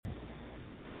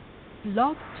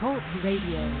Blog Talk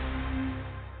Radio.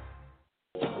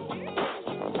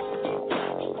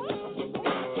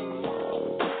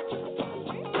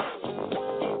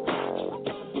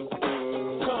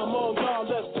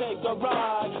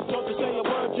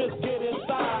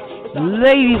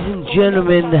 Ladies and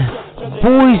gentlemen,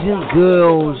 boys and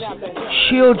girls,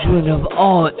 children of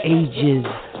all ages,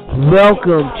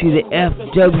 welcome to the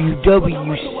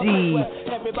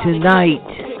FWWC Tonight.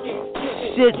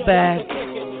 Sit back,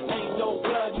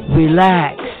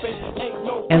 relax,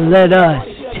 and let us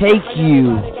take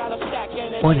you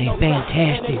on a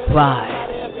fantastic ride.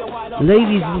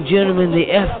 Ladies and gentlemen, the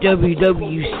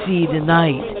FWWC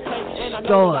Tonight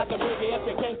starts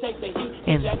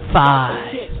in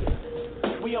 5,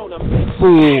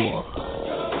 4,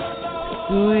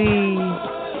 3,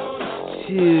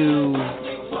 2,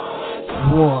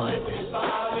 1.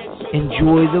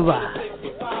 Enjoy the ride.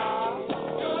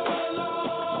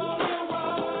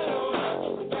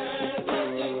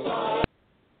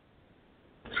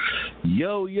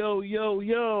 Yo, yo, yo,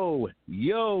 yo,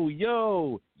 yo,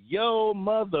 yo, yo,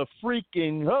 mother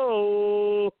freaking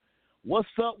ho. What's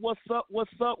up, what's up, what's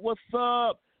up, what's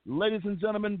up? Ladies and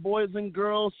gentlemen, boys and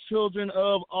girls, children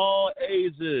of all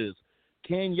ages.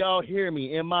 Can y'all hear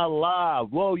me? Am I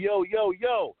live? Whoa, yo, yo,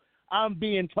 yo. I'm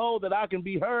being told that I can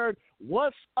be heard.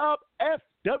 What's up,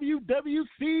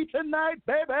 FWWC Tonight,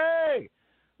 baby?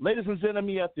 Ladies and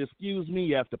gentlemen, you have to excuse me.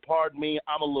 You have to pardon me.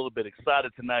 I'm a little bit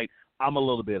excited tonight. I'm a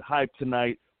little bit hyped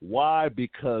tonight. Why?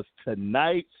 Because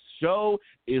tonight's show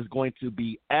is going to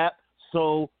be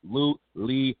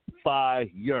absolutely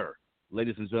fire.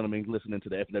 Ladies and gentlemen, listening to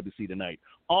the FWC Tonight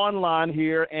online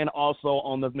here and also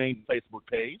on the main Facebook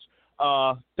page.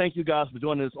 Thank you guys for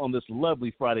joining us on this lovely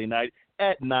Friday night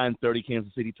at 9:30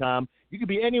 Kansas City time. You could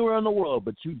be anywhere in the world,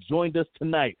 but you joined us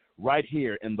tonight right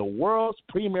here in the world's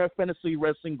premier fantasy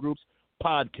wrestling group's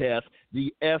podcast,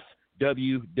 the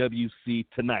FWWC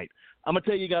Tonight. I'm going to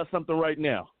tell you guys something right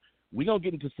now. We're going to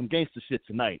get into some gangster shit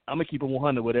tonight. I'm going to keep it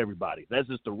 100 with everybody. That's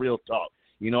just the real talk.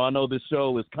 You know, I know this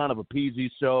show is kind of a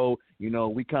PG show. You know,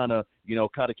 we kind of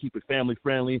keep it family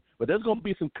friendly. But there's going to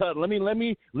be some cut. Let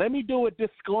me do a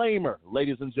disclaimer,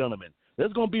 ladies and gentlemen.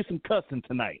 There's going to be some cussing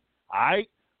tonight. All right?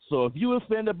 So if you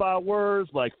offended by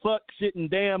words like fuck, shit, and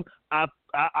damn, I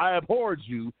abhor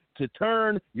you to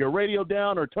turn your radio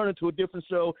down or turn it to a different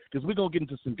show because we're going to get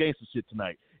into some gangster shit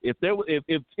tonight. If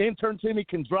intern Timmy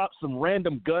can drop some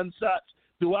random gunshots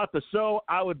throughout the show,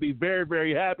 I would be very,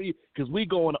 very happy because we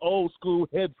going old school,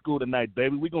 head school tonight,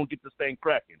 baby. We're going to get this thing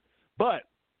cracking. But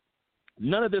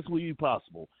none of this would be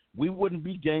possible. We wouldn't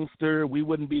be gangster. We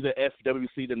wouldn't be the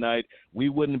FWC Tonight. We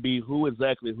wouldn't be who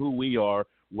we are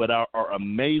without our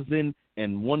amazing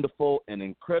and wonderful and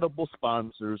incredible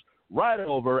sponsors right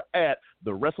over at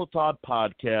the WrestleTod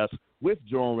Podcast with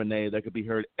Joe and Renee that could be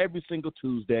heard every single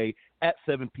Tuesday at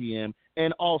 7 p.m.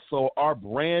 And also our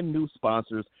brand new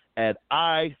sponsors at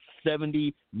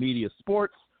I-70 Media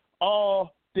Sports.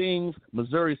 All things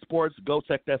Missouri sports. Go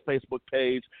check that Facebook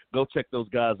page. Go check those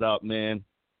guys out, man.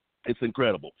 It's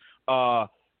incredible.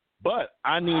 But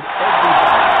I need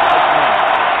everybody.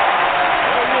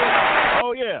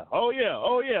 Oh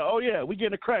yeah. We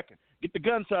getting it cracking. Get the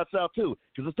gunshots out too,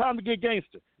 because it's time to get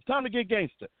gangster.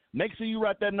 Make sure you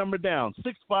write that number down,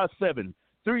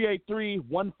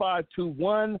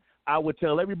 657-383-1521. I would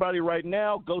tell everybody right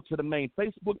now, go to the main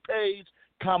Facebook page,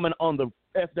 comment on the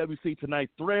FWC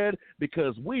Tonight thread,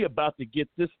 because we about to get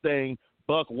this thing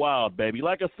buck wild, baby.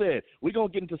 Like I said, we're going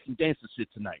to get into some gangster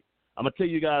shit tonight. I'm going to tell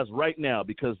you guys right now,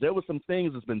 because there were some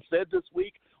things that's been said this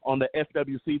week on the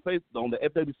FWC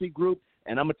group,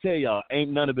 and I'm going to tell y'all,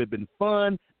 ain't none of it been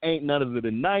fun, ain't none of it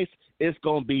been nice. It's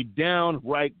going to be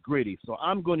downright gritty. So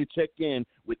I'm going to check in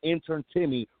with intern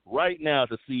Timmy right now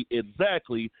to see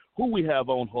exactly who we have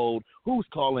on hold, who's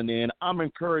calling in. I'm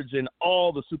encouraging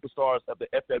all the superstars of the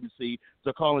FWC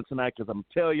to call in tonight because I'm going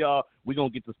to tell y'all we're going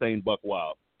to get this thing buck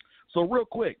wild. So real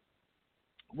quick,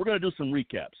 we're going to do some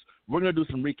recaps. We're going to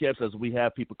do some recaps as we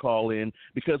have people call in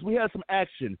because we had some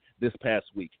action this past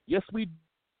week. Yes, we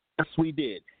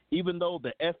did. Even though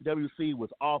the FWC was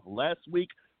off last week,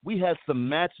 we had some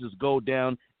matches go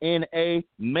down in a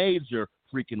major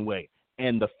freaking way.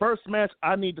 And the first match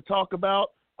I need to talk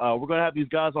about, we're going to have these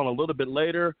guys on a little bit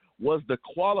later, was the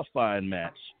qualifying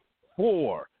match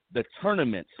for the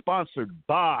tournament sponsored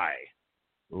by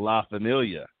La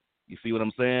Familia. You see what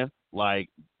I'm saying? Like,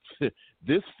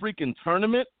 this freaking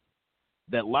tournament,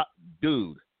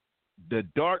 dude, the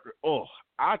dark,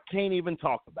 I can't even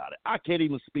talk about it. I can't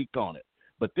even speak on it.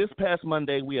 But this past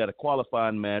Monday, we had a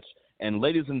qualifying match. And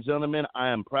ladies and gentlemen, I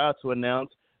am proud to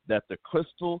announce that the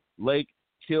Crystal Lake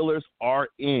Killers are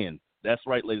in. That's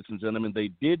right, ladies and gentlemen. They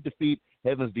did defeat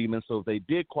Heaven's Demons, so they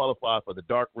did qualify for the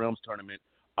Dark Realms tournament.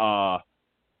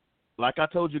 Like I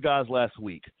told you guys last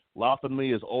week, La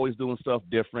Familia is always doing stuff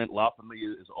different. La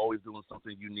Familia is always doing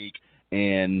something unique.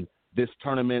 And this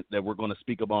tournament that we're going to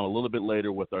speak about a little bit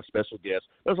later with our special guest,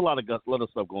 there's a lot of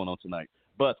stuff going on tonight.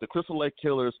 But the Crystal Lake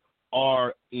Killers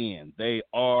are in. They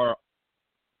are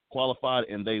qualified,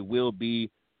 and they will be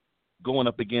going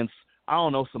up against, I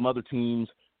don't know, some other teams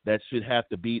that should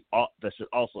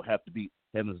also have to beat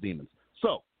Heaven's Demons.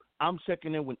 So I'm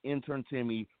checking in with intern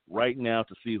Timmy right now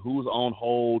to see who's on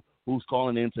hold, who's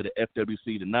calling into the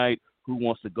FWC tonight, who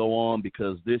wants to go on,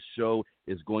 because this show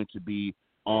is going to be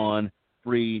on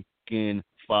freaking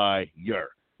fire.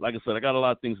 Like I said, I got a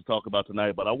lot of things to talk about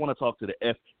tonight, but I want to talk to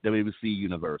the FWC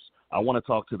universe. I want to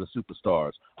talk to the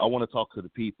superstars. I want to talk to the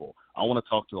people. I want to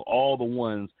talk to all the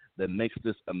ones that makes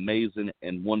this amazing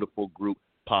and wonderful group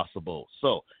possible.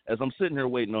 So as I'm sitting here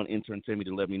waiting on intern Timmy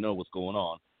to let me know what's going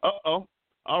on.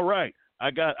 All right. I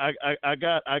got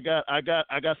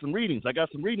some readings. I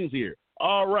got some readings here.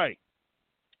 All right.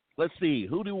 Let's see.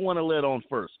 Who do we want to let on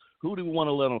first?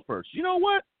 You know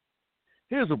what?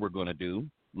 Here's what we're going to do,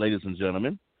 ladies and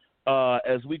gentlemen.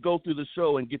 As we go through the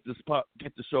show and get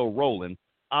the show rolling,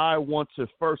 I want to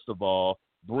first of all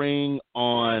bring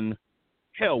on,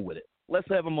 hell with it. Let's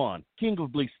have him on. King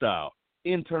of Bleak Style,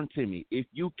 intern Timmy. If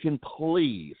you can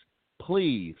please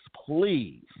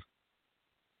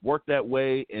work that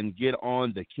way and get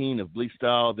on the King of Bleak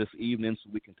Style this evening so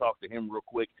we can talk to him real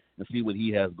quick and see what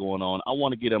he has going on. I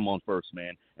want to get him on first,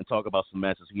 man, and talk about some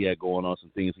matches he had going on,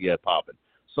 some things he had popping.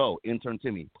 So, intern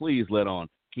Timmy, please let on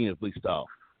King of Bleak Style.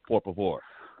 Por favor.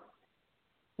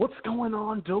 What's going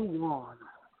on, Dewan?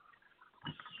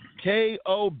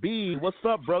 K.O.B., what's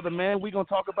up, brother, man? We're going to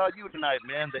talk about you tonight,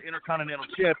 man, the Intercontinental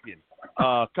Champion.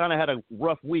 Kind of had a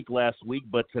rough week last week,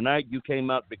 but tonight you came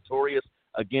out victorious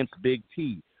against Big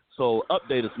T. So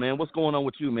update us, man. What's going on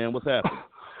with you, man? What's happening?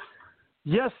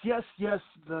 Yes.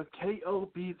 The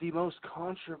K.O.B., the most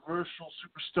controversial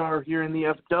superstar here in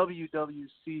the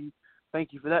FWWC.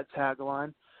 Thank you for that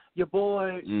tagline. Your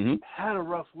boy had a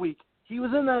rough week. He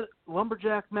was in that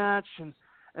lumberjack match, and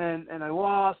I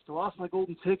lost. I lost my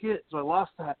golden ticket, so I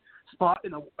lost that spot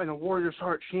in a Warriors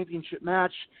Heart Championship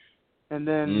match. And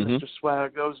then Mr.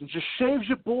 Swag goes and just shaves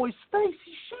your boy's face.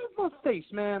 He shaved my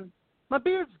face, man. My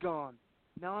beard's gone.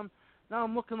 Now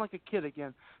I'm looking like a kid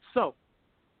again. So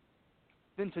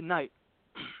then tonight,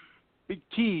 Big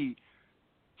T,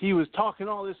 he was talking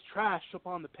all this trash up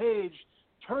on the page.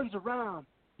 Turns around,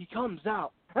 he comes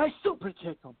out, and I super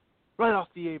kick him right off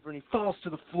the apron. He falls to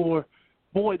the floor.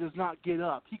 Boy does not get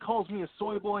up. He calls me a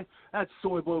soy boy. That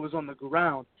soy boy was on the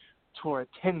ground. Tore a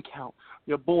 10 count.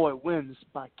 Your boy wins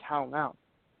by count out.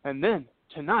 And then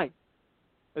tonight,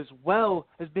 as well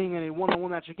as being in a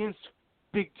one-on-one match against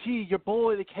Big T, your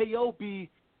boy, the K.O.B.,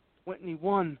 went and he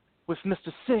won with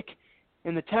Mr. Sick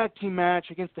in the tag team match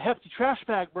against the Hefty Trash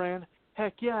Bag brand.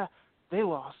 Heck yeah, they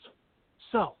lost.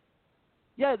 So,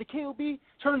 yeah, the K.O.B.,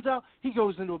 turns out he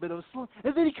goes into a bit of a slump,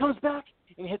 and then he comes back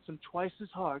and hits him twice as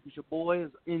hard because your boy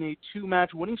is in a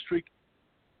 2-match winning streak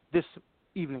this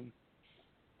evening.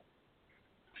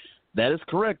 That is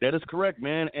correct,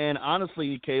 man. And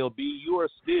honestly, K.O.B., you are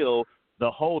still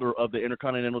the holder of the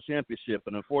Intercontinental Championship.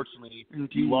 And unfortunately,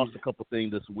 you lost a couple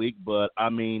things this week. But, I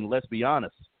mean, let's be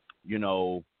honest. You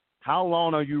know, how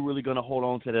long are you really going to hold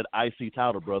on to that IC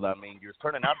title, brother? I mean, you're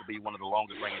turning out to be one of the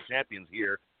longest-reigning champions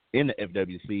here in the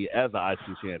FWC as an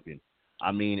IC champion.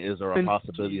 I mean, is there a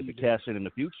possibility of the cash in the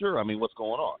future? I mean, what's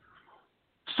going on?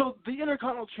 So the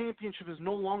Intercontinental Championship is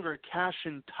no longer a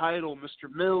cash-in title, Mr.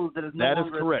 Mills. That is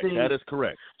correct. That is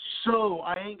correct. So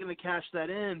I ain't going to cash that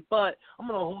in, but I'm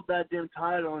going to hold that damn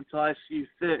title until I see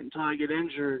fit, until I get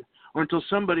injured, or until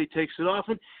somebody takes it off.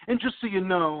 And just so you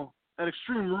know, at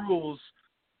Extreme Rules,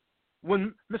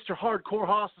 when Mr. Hardcore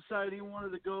Haas decided he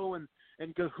wanted to go and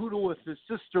cahoodle with his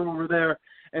sister over there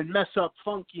and mess up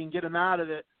Funky and get him out of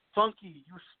it, Funky,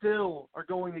 you still are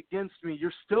going against me.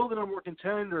 You're still the number one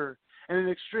contender. And in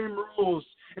Extreme Rules,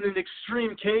 in an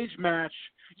Extreme Cage match,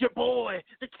 your boy,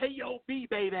 the K.O.B.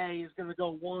 baby, is going to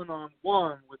go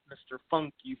one-on-one with Mr.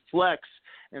 Funky Flex.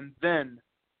 And then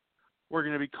we're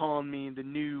going to be calling me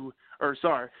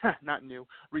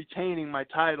retaining my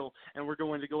title. And we're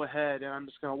going to go ahead and I'm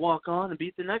just going to walk on and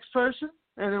beat the next person.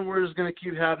 And then we're just going to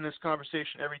keep having this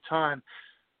conversation every time.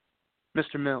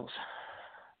 Mr. Mills.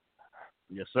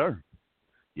 Yes, sir.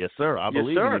 I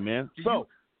believe in you, man. Thank you.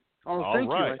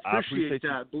 I appreciate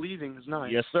that. You. Believing is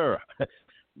nice. Yes, sir.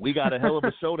 We got a hell of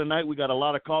a show tonight. We got a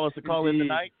lot of callers to call in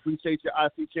tonight. Appreciate your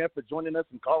IC champ for joining us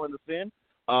and calling us in.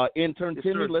 Intern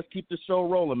Timmy, let's keep the show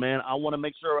rolling, man. I want to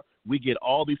make sure we get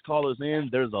all these callers in.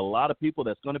 There's a lot of people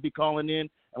that's going to be calling in.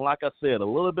 And like I said, a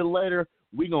little bit later,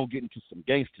 we're going to get into some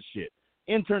gangster shit.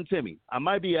 Intern Timmy, I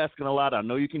might be asking a lot. I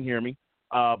know you can hear me.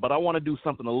 But I want to do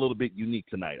something a little bit unique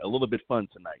tonight, a little bit fun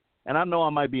tonight. And I know I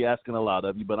might be asking a lot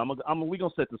of you, but we're going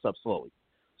to set this up slowly.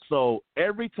 So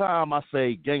every time I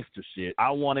say gangster shit,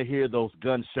 I want to hear those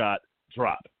gunshot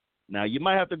drop. Now, you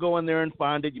might have to go in there and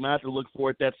find it. You might have to look for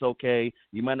it. That's okay.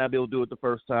 You might not be able to do it the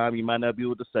first time. You might not be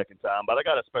able to do it the second time. But I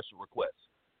got a special request.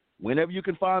 Whenever you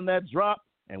can find that drop,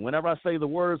 and whenever I say the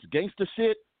words gangster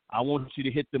shit, I want you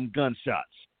to hit them gunshots.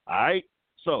 All right?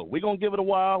 So we're going to give it a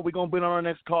while. We're going to bring on our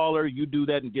next caller. You do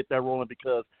that and get that rolling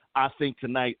because I think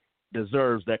tonight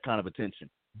deserves that kind of attention.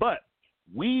 But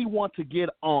we want to get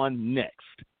on next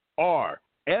our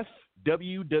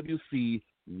FWWC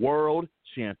World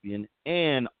Champion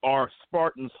and our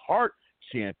Spartans Heart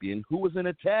Champion, who was in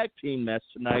a tag team match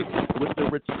tonight with the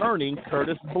returning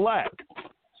Curtis Black.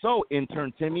 So,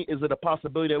 Intern Timmy, is it a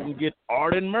possibility that we get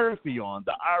Arden Murphy on,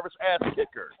 the Irish ass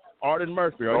kicker? Arden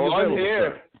Murphy, are you available? I'm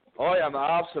here. I am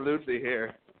absolutely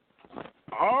here.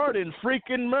 Arden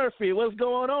freaking Murphy, what's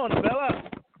going on, fella?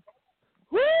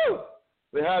 Woo!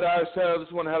 We had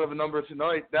ourselves one hell of a number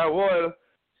tonight. Now, while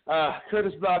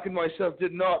Curtis Black and myself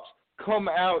did not come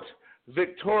out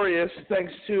victorious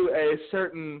thanks to a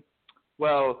certain,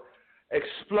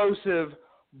 explosive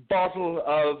bottle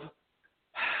of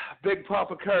Big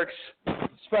Papa Kirk's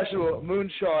special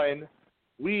moonshine,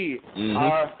 we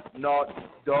are not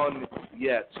done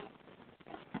yet.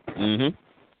 Man,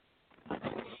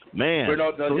 we're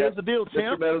not done so yet. Here's the deal,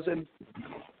 champ.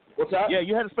 What's that? Yeah,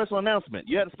 you had a special announcement.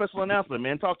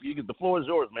 Man. Talk to you. The floor is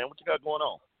yours, man. What you got going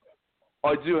on?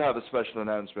 I do have a special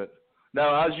announcement.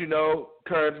 Now, as you know,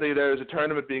 currently there is a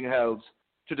tournament being held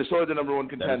to decide the number one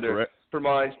contender for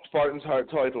my Spartans Heart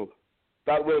title.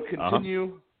 That will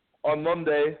continue on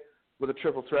Monday with a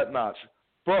triple threat match.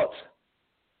 But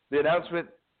the announcement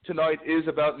tonight is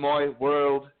about my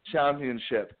World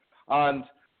Championship. And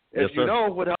if you know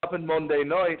what happened Monday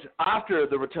night after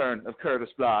the return of Curtis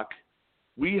Black,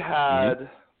 we had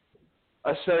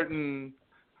a certain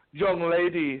young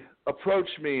lady approach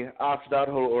me after that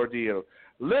whole ordeal.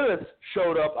 Lilith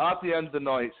showed up at the end of the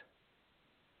night,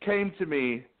 came to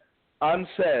me and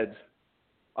said,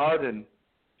 Arden,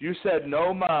 you said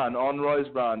no man on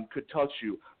Risebrand could touch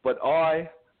you, but I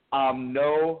am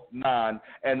no man,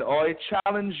 and I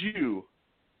challenge you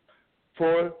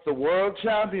for the World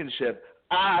Championship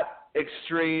at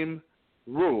Extreme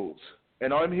Rules.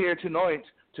 And I'm here tonight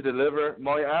to deliver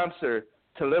my answer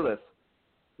to Lilith.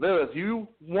 Lilith, you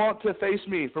want to face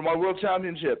me for my World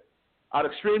Championship at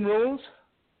Extreme Rules?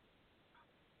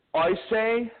 I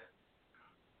say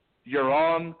you're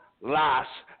on last,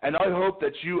 and I hope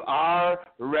that you are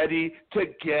ready to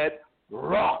get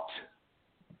rocked.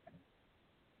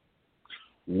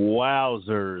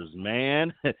 Wowzers,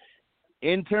 man.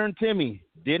 Intern Timmy,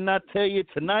 didn't I tell you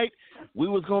tonight we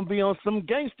was going to be on some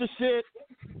gangster shit?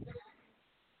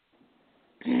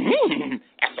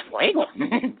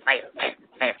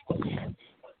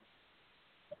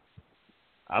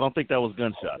 I don't think that was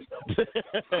gunshots.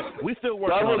 We still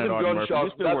working on it, Arden Murphy.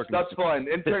 We're still working. That's fine.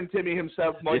 Intern Timmy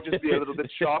himself might just be a little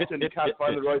bit shocked and can't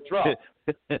find the right drop.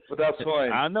 But that's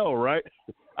fine. I know, right?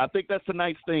 I think that's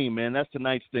tonight's theme, man. That's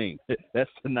tonight's theme.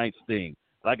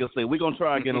 Like I say, we're going to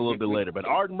try again a little bit later. But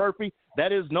Arden Murphy,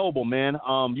 that is noble, man.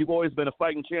 You've always been a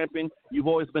fighting champion. You've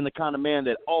always been the kind of man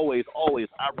that always,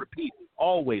 I repeat,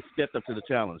 always stepped up to the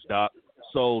challenge, Doc.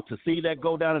 So to see that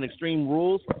go down in Extreme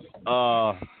Rules,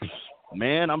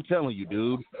 man, I'm telling you,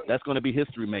 dude, that's going to be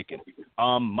history making.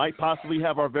 Might possibly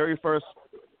have our very first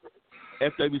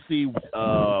FWC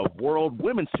World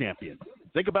Women's Champion.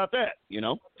 Think about that,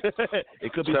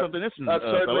 It could be something interesting. That's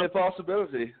certainly a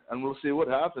possibility, and we'll see what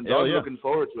happens. I'm looking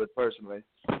forward to it personally.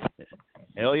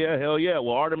 Hell yeah.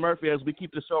 Well, Arden Murphy, as we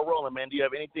keep the show rolling, man, do you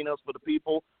have anything else for the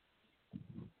people?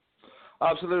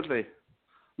 Absolutely.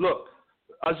 Look,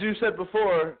 as you said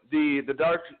before, the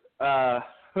Dark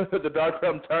the Dark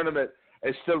Realm tournament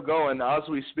is still going as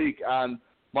we speak, and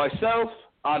myself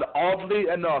and oddly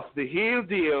enough, the Heel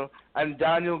Deal and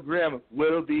Daniel Grimm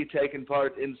will be taking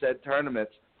part in said tournament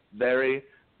very,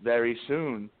 very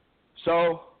soon.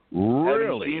 So,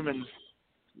 really, demons,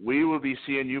 we will be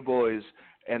seeing you boys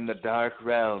in the Dark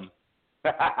Realm.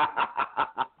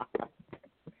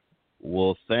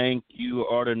 Well, thank you,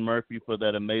 Arden Murphy, for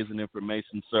that amazing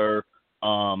information, sir.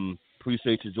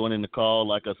 Appreciate you joining the call.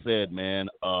 Like I said, man,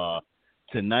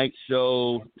 tonight's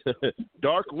show,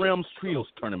 Dark Realms Trios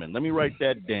Tournament. Let me write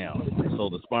that down so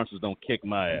the sponsors don't kick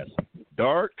my ass.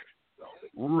 Dark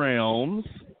Realms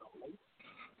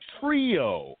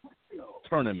Trio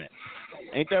Tournament.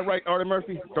 Ain't that right, Artie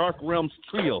Murphy? Dark Realms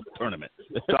Trio Tournament.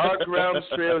 Dark Realms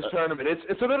Trios Tournament.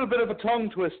 It's a little bit of a tongue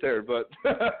twister, but.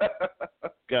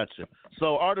 Gotcha.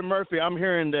 So, Artie Murphy, I'm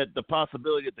hearing that the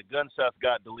possibility that the gunshots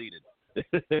got deleted.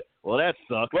 Well, that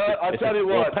sucks. Well, I'll tell you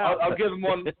what. I'll give him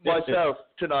one myself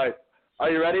tonight. Are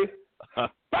you ready?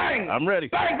 Bang! I'm ready.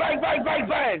 Bang, bang, bang, bang,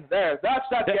 bang. There. That's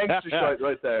that gangster shit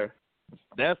right there.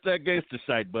 That's that gangster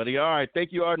shite, buddy. All right.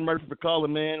 Thank you, Artie Murphy, for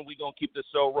calling, man. We're going to keep this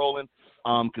show rolling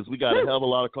because we got a hell of a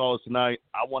lot of callers tonight.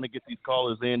 I want to get these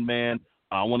callers in, man.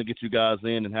 I want to get you guys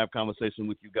in and have conversation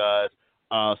with you guys.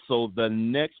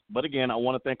 But again, I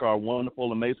want to thank our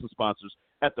wonderful, amazing sponsors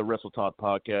at the Wrestle Talk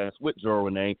Podcast with Joe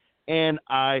Renee and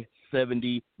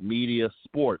I-70 Media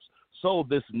Sports. So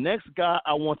this next guy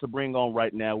I want to bring on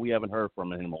right now, we haven't heard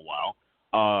from him in a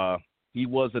while. He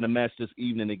was in a match this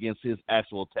evening against his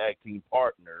actual tag team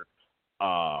partner,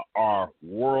 our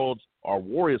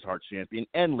Warriors Heart champion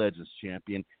and Legends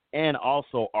champion, and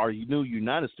also our new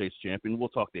United States champion. We'll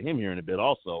talk to him here in a bit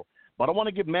also. But I want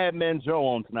to get Madman Joe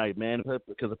on tonight, man,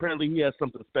 because apparently he has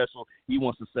something special he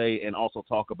wants to say and also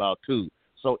talk about too.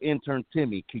 So, intern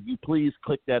Timmy, can you please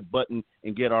click that button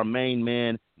and get our main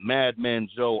man, Madman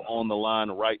Joe, on the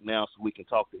line right now so we can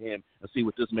talk to him and see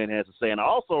what this man has to say. And I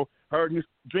also heard he's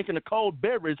drinking a cold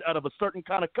beverage out of a certain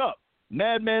kind of cup.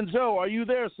 Madman Joe, are you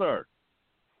there, sir?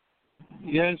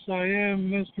 Yes, I am,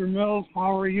 Mr. Mills.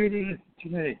 How are you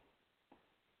today?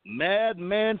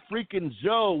 Madman freaking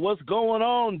Joe, what's going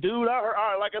on, dude? I heard,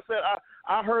 all right, like I said,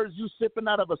 I heard you sipping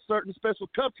out of a certain special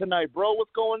cup tonight, bro.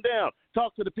 What's going down?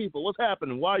 Talk to the people. What's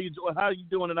happening? How are you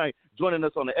doing tonight? Joining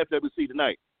us on the FWC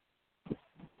Tonight.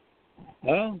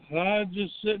 Well,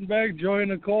 just sitting back,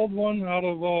 enjoying a cold one out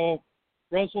of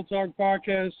Wrestle Talk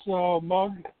Podcast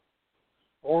mug.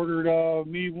 Ordered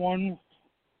me one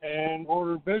and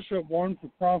ordered Bishop one for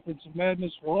Prophets of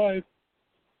Madness for Life.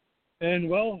 And,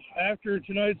 well, after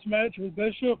tonight's match with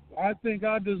Bishop, I think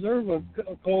I deserve a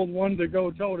cold one to go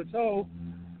toe-to-toe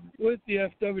with the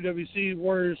FWWC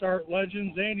Warriors Heart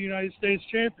Legends and United States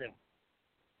champion.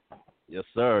 Yes,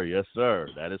 sir. Yes, sir.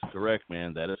 That is correct,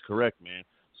 man. That is correct, man.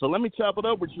 So let me chop it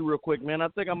up with you real quick, man. I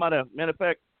think I might have – matter of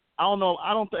fact, I don't know.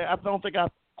 I don't think I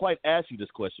quite asked you this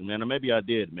question, man, or maybe I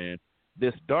did, man.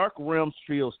 This Dark Realms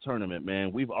Trios tournament,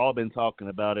 man, we've all been talking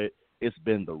about it. It's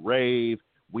been the rave.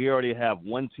 We already have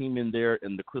one team in there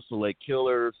in the Crystal Lake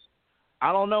Killers.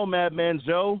 I don't know, Madman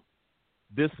Joe.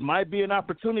 This might be an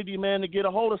opportunity, man, to get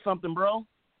a hold of something, bro.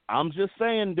 I'm just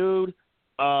saying, dude,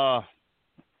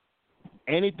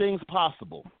 anything's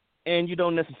possible. And you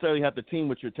don't necessarily have to team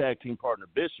with your tag team partner,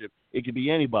 Bishop. It could be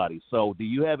anybody. So do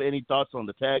you have any thoughts on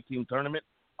the tag team tournament,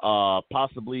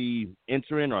 possibly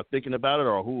entering or thinking about it,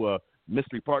 or who a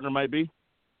mystery partner might be?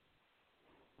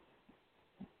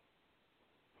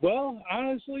 Well,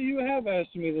 honestly, you have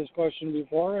asked me this question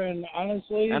before, and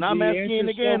honestly, and I'm asking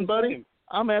again, buddy.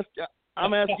 I'm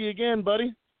asking you again,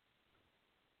 buddy.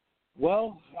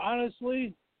 Well,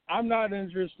 honestly, I'm not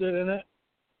interested in it,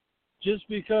 just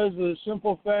because of the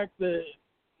simple fact that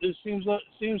there seems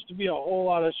to be a whole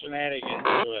lot of shenanigans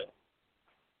to it.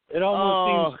 It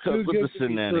almost seems too good to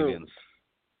be true.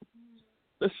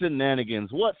 The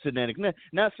shenanigans. What shenanigans?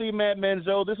 Now, see, Madman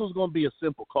Joe, this was going to be a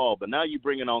simple call, but now you're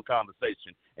bringing on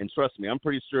conversation. And trust me, I'm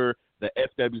pretty sure the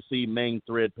FWC main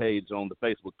thread page on the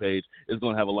Facebook page is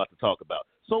going to have a lot to talk about.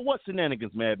 So what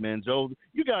shenanigans, Madman Joe?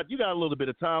 You got a little bit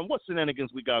of time. What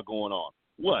shenanigans we got going on?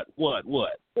 What?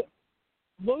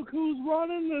 Look who's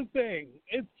running the thing.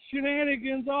 It's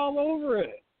shenanigans all over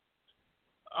it.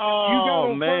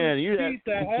 Oh, man. You beat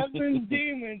the Heaven's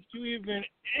Demons to even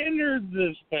enter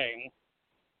this thing.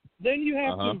 Then you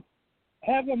have to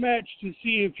have a match to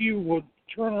see if you would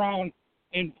turn around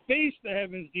and face the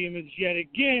Heaven's Demons yet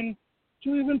again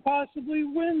to even possibly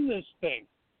win this thing.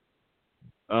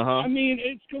 I mean,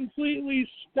 it's completely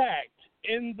stacked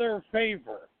in their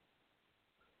favor.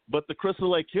 But the Crystal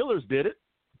Lake Killers did it.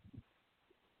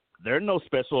 They're no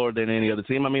specialer than any other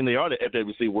team. I mean, they are the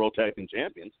FWC World Tag Team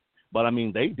Champions. But, I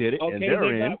mean, they did it, and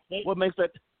they're in. What makes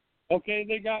that? Okay,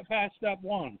 they got past step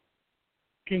one.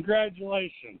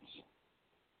 Congratulations.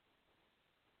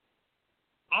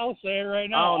 I'll say it right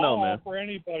now. I'll offer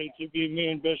anybody to be me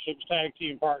and Bishop's tag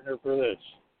team partner for this.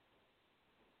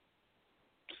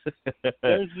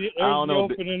 There's the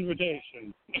open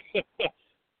invitation.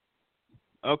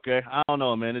 Okay, I don't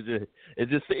know, man. It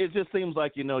just seems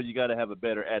like, you got to have a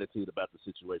better attitude about the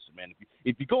situation, man.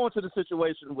 If you go into the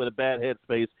situation with a bad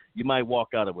headspace, you might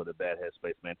walk out of it with a bad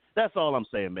headspace, man. That's all I'm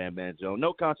saying, man, Joe.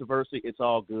 No controversy. It's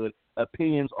all good.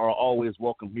 Opinions are always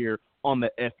welcome here on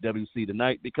the FWC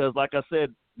Tonight because, like I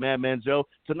said, man, Joe,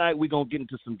 tonight we're going to get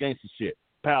into some gangster shit.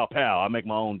 Pow, pow. I make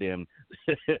my own damn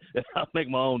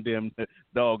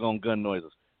doggone gun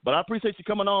noises. But I appreciate you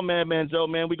coming on, man, Joe,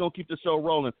 man. We're going to keep the show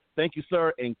rolling. Thank you,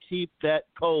 sir, and keep that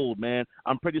cold, man.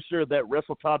 I'm pretty sure that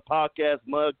Wrestle Talk podcast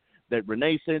mug that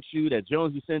Renee sent you, that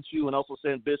Jonesy sent you, and also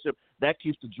sent Bishop, that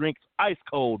keeps the drinks ice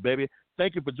cold, baby.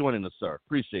 Thank you for joining us, sir.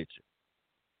 Appreciate you.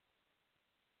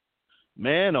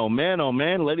 Man, oh, man.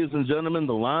 Ladies and gentlemen,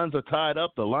 the lines are tied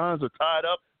up. The lines are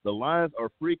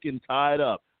freaking tied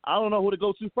up. I don't know who to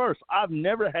go to first. I've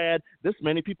never had this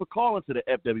many people calling to the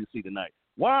FWC tonight.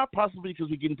 Why? Possibly because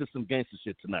we get into some gangster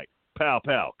shit tonight. Pow,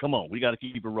 pow. Come on. We got to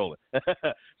keep it rolling.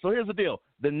 So here's the deal.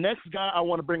 The next guy I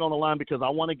want to bring on the line because I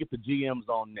want to get the GMs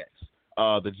on next.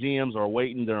 The GMs are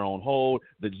waiting. They're on hold.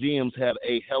 The GMs have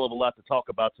a hell of a lot to talk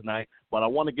about tonight, but I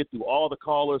want to get through all the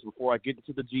callers before I get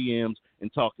into the GMs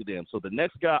and talk to them. So the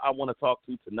next guy I want to talk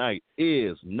to tonight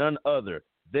is none other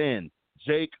than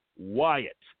Jake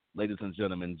Wyatt. Ladies and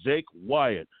gentlemen, Jake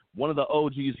Wyatt, one of the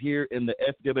OGs here in the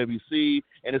FWWC,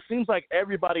 and it seems like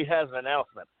everybody has an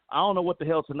announcement. I don't know what the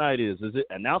hell tonight is. Is it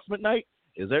announcement night?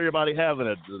 Is everybody having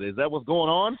is that what's going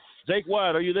on? Jake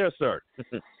Wyatt, are you there, sir?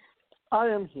 I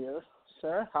am here,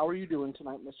 sir. How are you doing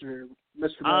tonight, Mr.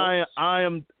 I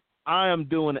am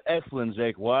doing excellent,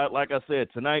 Jake Wyatt. Like I said,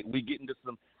 tonight we get into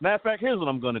some. Matter of fact, here's what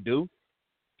I'm going to do.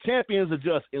 Champions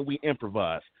adjust and we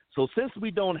improvise. So since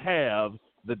we don't have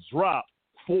the drop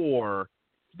for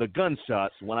the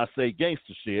gunshots, when I say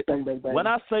gangster shit, bang, bang, bang. When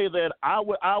I say that, I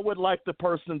would like the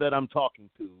person that I'm talking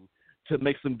to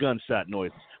make some gunshot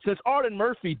noises. Since Arden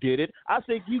Murphy did it, I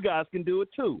think you guys can do it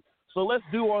too. So let's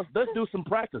do some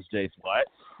practice, Jake Wyatt.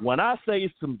 When I say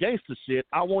some gangster shit,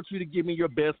 I want you to give me your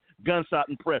best gunshot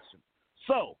impression.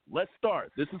 So let's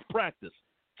start. This is practice.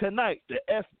 Tonight, the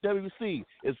FWC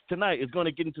is going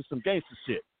to get into some gangster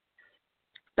shit.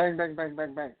 Bang, bang, bang,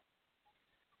 bang, bang.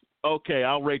 Okay,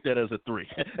 I'll rate that as a 3.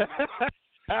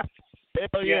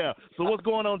 Hell yeah. So what's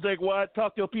going on, Jake Wyatt?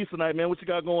 Talk your piece tonight, man. What you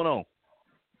got going on?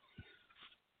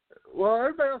 Well,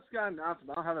 everybody else got an announcement.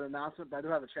 I don't have an announcement, but I do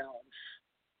have a challenge.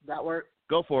 That work?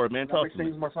 Go for it, man. That talk makes to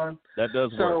things me. more fun. That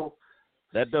does work.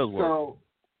 That does work. So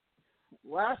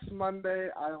last Monday,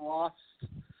 I lost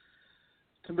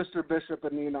to Mr. Bishop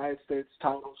in the United States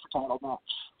title match.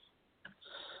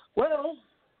 Well,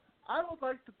 I would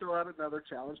like to throw out another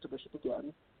challenge to Bishop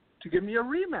again to give me a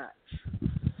rematch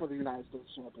for the United States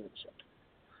Championship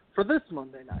for this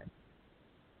Monday night.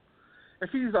 If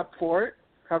he's up for it,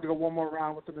 have to go one more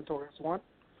round with the Notorious One.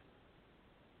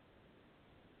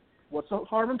 What's the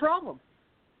harm and problem?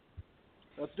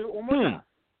 Let's do it one more time.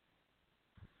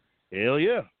 Hell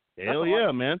yeah. Hell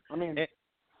yeah, man.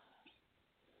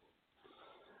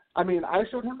 I mean, I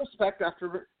showed him respect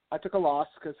after I took a loss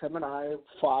because him and I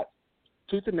fought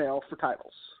tooth and nail for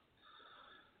titles.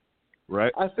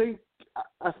 Right. I think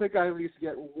I at least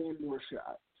get one more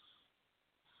shot.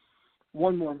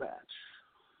 One more match.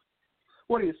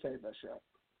 What do you say, Bishop?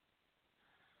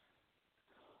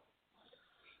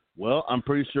 Well, I'm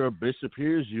pretty sure Bishop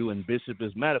hears you, and Bishop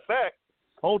is, matter of fact,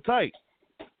 hold tight.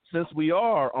 Since we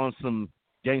are on some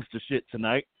gangster shit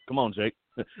tonight, come on, Jake.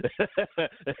 You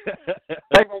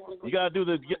gotta do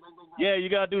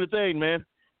the thing, man.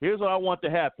 Here's what I want to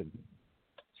happen.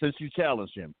 Since you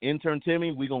challenged him, Intern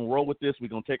Timmy, we're gonna roll with this. We're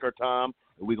gonna take our time,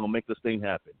 and we're gonna make this thing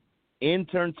happen.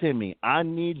 Intern Timmy, I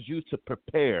need you to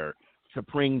prepare to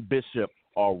bring Bishop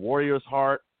our Warrior's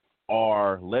Heart,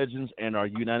 our Legends, and our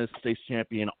United States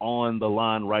Champion on the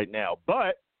line right now.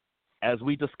 But as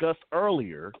we discussed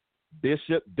earlier,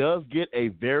 Bishop does get a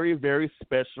very, very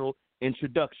special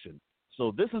introduction.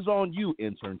 So this is on you,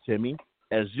 Intern Timmy.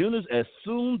 As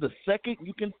soon the second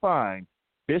you can find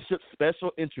Bishop's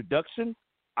special introduction,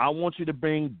 I want you to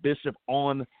bring Bishop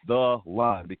on the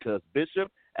line because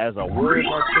Bishop, as a Warriors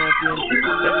Heart champion,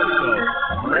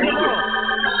 there we go.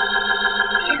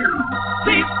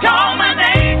 Please call my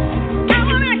name. I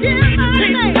want to hear my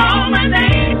name. Please call my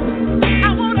name. I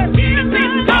want to hear my name.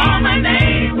 Please call my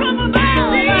name. From a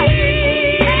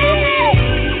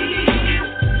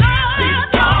please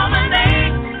call my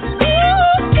name.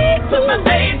 Put my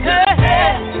face to her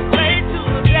head. Play to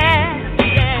the glass.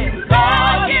 Yeah.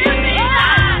 God, give me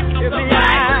eyes. Give me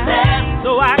eyes.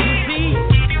 So I can see.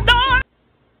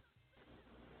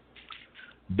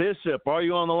 Bishop, are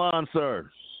you on the line, sir?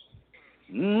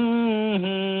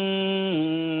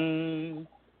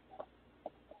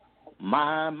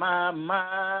 My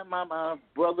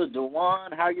brother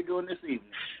Dewan, how you doing this evening?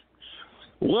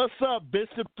 What's up,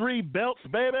 Bishop 3 Belts,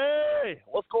 baby?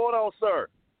 What's going on, sir?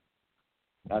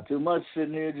 Not too much,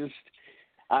 sitting here just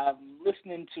I'm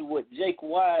listening to what Jake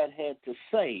Wyatt had to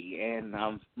say, and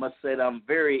I must say that I'm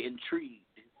very intrigued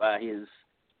by his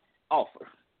offer.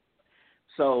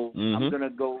 So I'm going to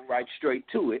go right straight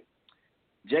to it.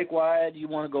 Jake Wyatt, you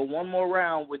want to go one more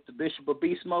round with the Bishop of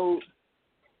Beast mode?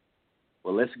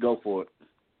 Well, let's go for it.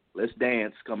 Let's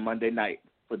dance come Monday night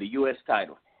for the U.S.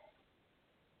 title.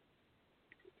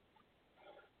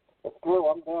 Let's go.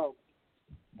 I'm down.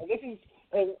 And this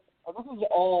is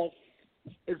all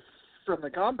from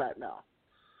the combat now.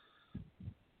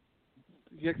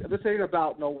 This ain't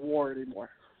about no war anymore.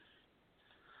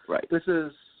 Right. This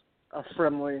is a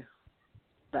friendly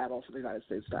battle for the United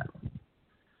States title.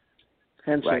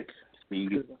 Handshake.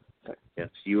 Right. Yes,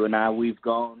 you and I, we've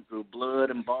gone through blood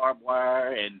and barbed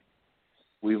wire, and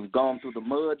we've gone through the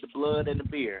mud, the blood, and the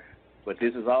beer. But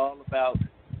this is all about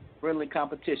friendly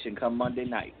competition come Monday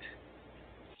night.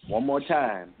 One more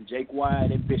time, Jake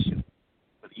Wyatt and Bishop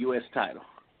for the U.S. title.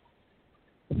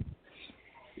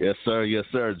 Yes, sir. Yes,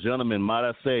 sir. Gentlemen, might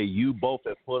I say, you both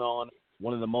have put on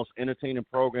one of the most entertaining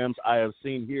programs I have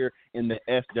seen here in the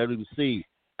FWC.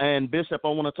 And, Bishop, I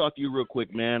want to talk to you real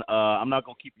quick, man. I'm not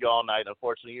going to keep you all night.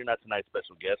 Unfortunately, you're not tonight's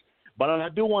special guest. But I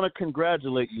do want to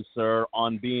congratulate you, sir,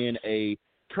 on being a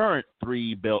current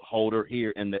 3-belt holder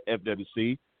here in the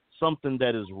FWC, something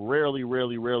that is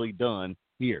rarely done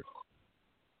here.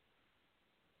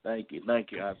 Thank you. I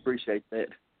appreciate that.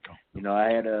 You know, I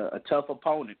had a tough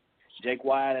opponent. Jake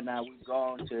Wyatt and I, we've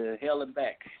gone to hell and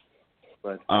back.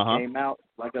 But I came out,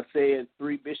 like I said,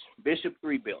 Bishop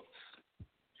 3 belts.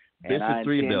 Bishop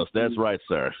 3 belts, that's right,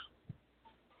 sir.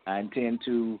 I intend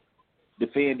to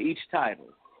defend each title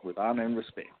with honor and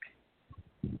respect.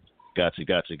 Gotcha.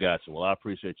 Well, I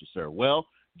appreciate you, sir. Well,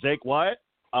 Jake Wyatt,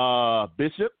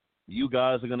 Bishop, you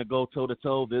guys are going to go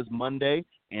toe-to-toe this Monday,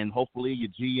 and hopefully your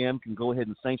GM can go ahead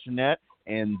and sanction that,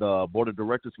 and the board of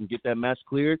directors can get that match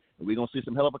cleared, and we're going to see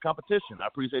some hell of a competition. I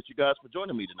appreciate you guys for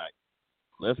joining me tonight.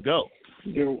 Let's go.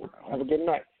 Have a good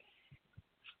night.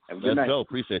 Let's go.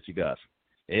 Appreciate you guys.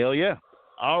 Hell yeah.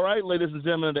 All right, ladies and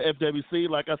gentlemen of the FWC,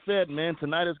 like I said, man,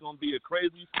 tonight is going to be a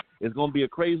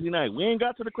crazy night. We ain't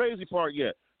got to the crazy part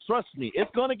yet. Trust me,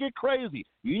 it's going to get crazy.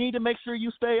 You need to make sure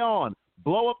you stay on.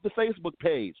 Blow up the Facebook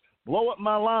page. Blow up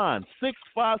my line,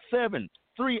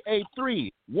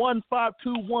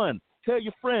 657-383-1521. Tell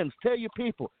your friends, tell your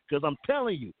people, because I'm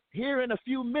telling you, here in a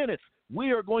few minutes,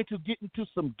 we are going to get into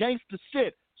some gangster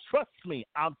shit. Trust me,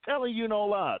 I'm telling you no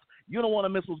lies. You don't want to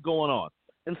miss what's going on.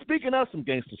 And speaking of some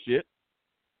gangster shit,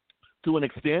 to an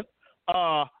extent,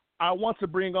 I want to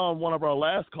bring on one of our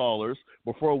last callers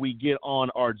before we get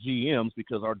on our GMs,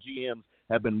 because our GMs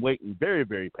have been waiting very,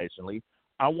 very patiently.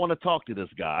 I want to talk to this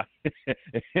guy.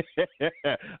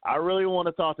 I really want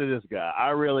to talk to this guy. I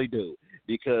really do,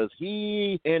 because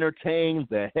he entertained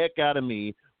the heck out of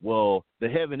me. Well, the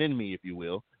heaven in me, if you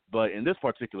will. But in this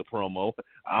particular promo,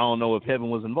 I don't know if heaven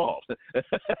was involved.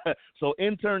 So,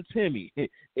 intern Timmy,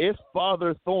 if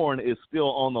Father Thorn is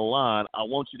still on the line, I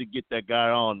want you to get that guy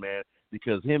on, man,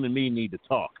 because him and me need to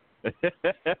talk.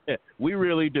 We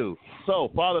really do. So,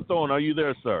 Father Thorn, are you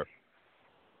there, sir?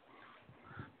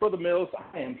 Brother Mills,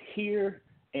 I am here,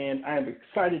 and I am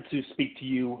excited to speak to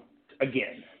you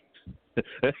again.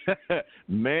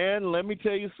 Man, let me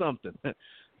tell you something.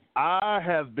 I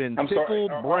have been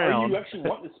tickled brown. Are you actually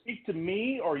wanting to speak to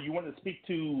me, or you want to speak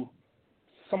to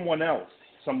someone else,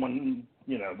 someone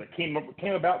that came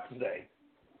about today?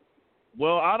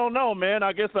 Well, I don't know, man.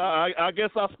 I guess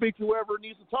I'll speak to whoever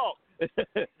needs to talk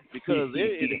because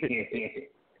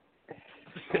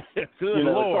good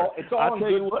Lord, it's all in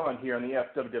good fun here on the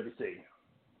FWWC.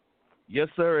 Yes,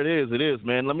 sir, it is. It is,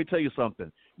 man. Let me tell you something.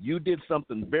 You did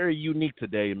something very unique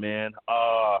today, man.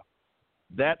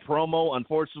 That promo,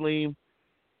 unfortunately,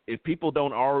 if people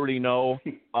don't already know,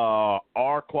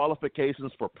 our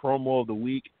qualifications for promo of the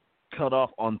week cut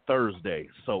off on Thursday.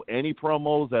 So any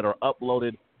promos that are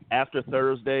uploaded after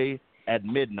Thursday at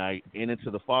midnight and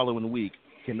into the following week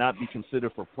cannot be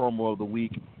considered for promo of the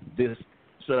week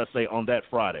on that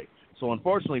Friday. So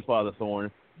unfortunately, Father Thorn,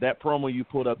 that promo you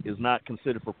put up is not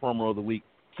considered for promo of the week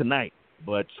tonight.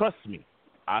 But trust me,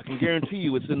 I can guarantee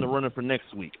you it's in the running for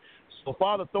next week. So,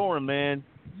 Father Thorn, man,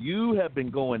 you have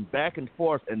been going back and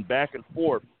forth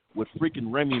with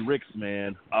freaking Remy Ricks,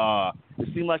 man. It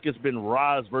seemed like it's been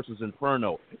Rise versus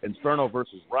Inferno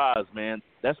versus Rise, man.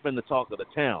 That's been the talk of the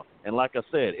town. And like I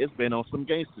said, it's been on some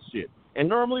gangster shit. And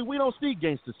normally we don't see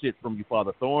gangster shit from you,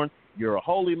 Father Thorn. You're a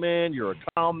holy man. You're a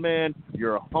calm man.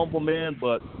 You're a humble man.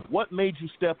 But what made you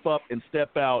step up and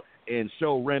step out and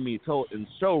show Remy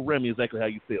exactly how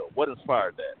you feel? What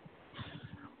inspired that?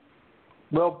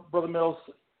 Well, Brother Mills,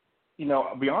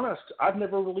 I'll be honest, I've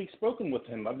never really spoken with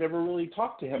him. I've never really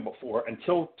talked to him before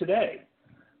until today.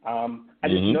 I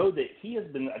didn't know that he has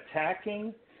been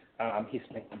attacking, he's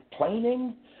been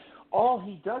complaining all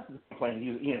he does is complain.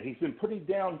 He's been putting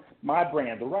down my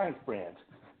brand, the Rise brand.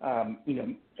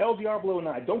 El Diablo and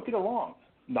I don't get along,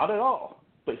 not at all.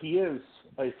 But he is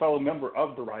a fellow member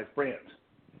of the Rise brand,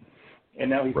 and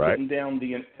now he's putting down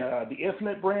the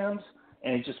Infinite brands,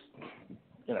 and he just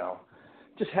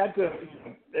had to.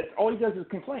 All he does is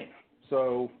complain.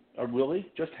 So I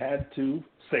really just had to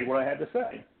say what I had to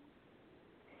say.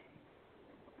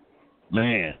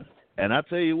 Man, and I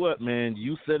tell you what, man,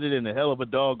 you said it in a hell of a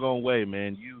doggone way,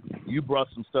 man. You brought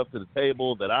some stuff to the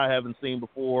table that I haven't seen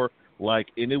before,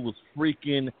 and it was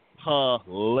freaking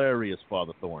hilarious,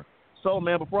 Father Thorne. So,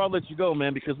 man, before I let you go,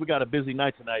 man, because we got a busy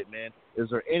night tonight, man, is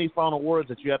there any final words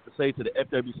that you have to say to the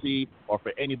FWC or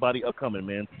for anybody upcoming,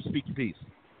 man? Speak your piece.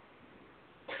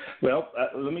 Well,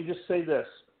 let me just say this.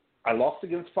 I lost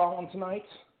against Fallon tonight,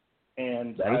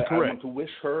 and I want to wish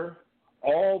her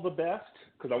all the best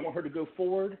because I want her to go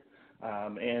forward.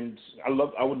 And I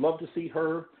would love to see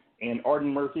her and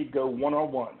Arden Murphy go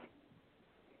one-on-one.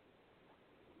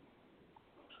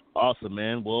 Awesome,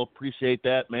 man. Well, appreciate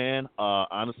that, man.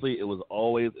 Honestly,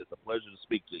 it's a pleasure to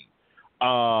speak to you.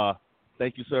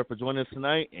 Thank you, sir, for joining us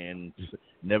tonight, and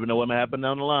never know what may happen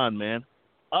down the line, man.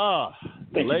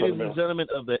 Ladies and gentlemen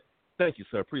of the – thank you,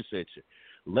 sir. Appreciate you.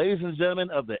 Ladies and gentlemen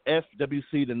of the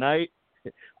FWC Tonight,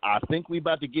 I think we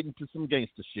about to get into some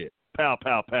gangster shit. Pow,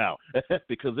 pow, pow.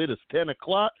 Because it is 10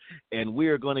 o'clock, and we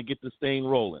are going to get this thing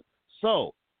rolling.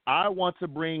 So I want to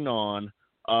bring on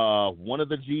one of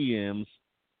the GMs.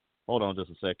 Hold on just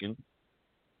a second.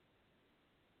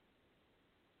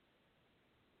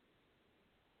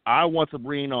 I want to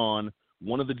bring on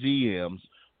one of the GMs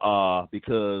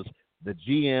because the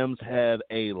GMs have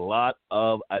a lot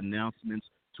of announcements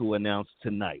to announce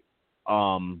tonight.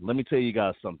 Let me tell you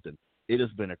guys something. It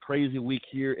has been a crazy week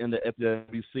here in the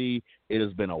FWC. It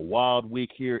has been a wild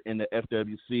week here in the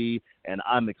FWC, and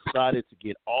I'm excited to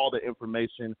get all the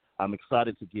information. I'm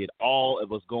excited to get all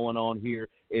of what's going on here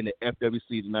in the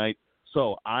FWC tonight.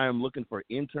 So I am looking for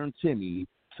intern Timmy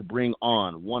to bring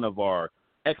on one of our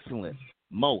excellent,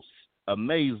 most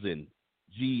amazing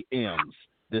GMs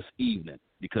this evening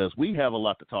because we have a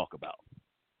lot to talk about.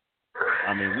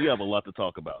 We have a lot to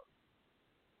talk about.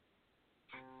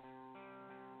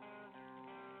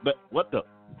 But what the?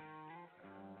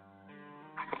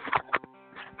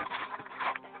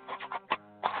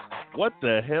 What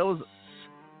the hell is?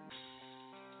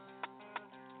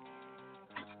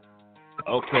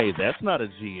 Okay, that's not a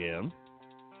GM.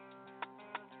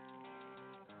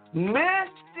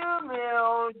 Mr.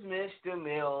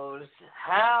 Mills,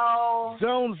 how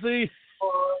Jonesy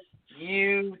are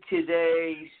you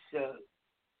today, sir?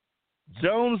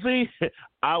 Jonesy,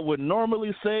 I would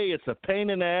normally say it's a pain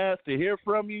in the ass to hear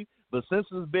from you, but since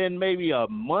it's been maybe a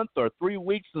month or 3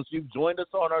 weeks since you've joined us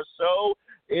on our show,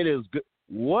 it is good.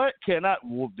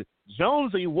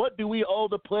 Jonesy, what do we owe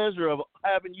the pleasure of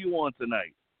having you on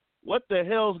tonight? What the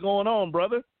hell's going on,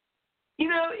 brother?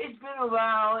 It's been a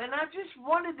while, and I just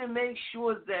wanted to make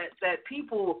sure that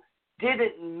people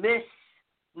didn't miss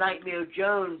Nightmare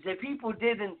Jones, that people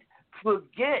didn't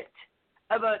forget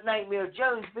about Nightmare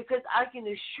Jones, because I can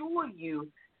assure you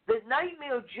that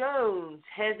Nightmare Jones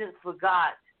hasn't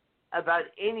forgot about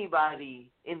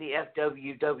anybody in the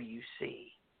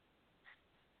FWWC.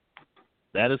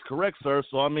 That is correct, sir.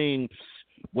 So,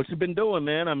 what you been doing,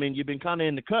 man? You've been kind of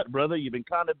in the cut, brother. You've been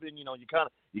kind of been,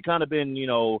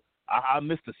 I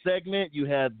missed a segment. You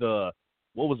had the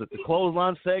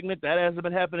clothesline segment. That hasn't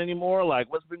been happening anymore.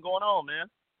 What's been going on, man?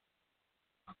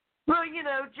 Well,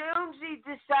 Jonesy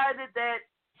decided that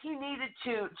he needed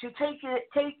to take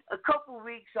a couple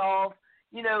weeks off,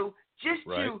 just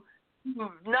to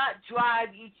not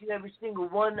drive each and every single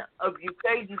one of you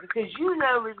crazy, because as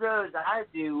well as I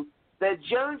do that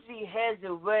Jonesy has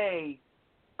a way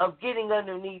of getting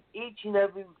underneath each and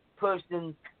every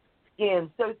person's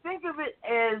skin. So think of it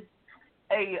as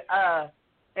a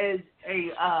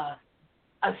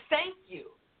thank you.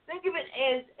 Think of it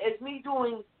as me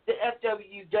doing the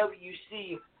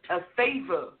FWWC a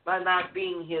favor by not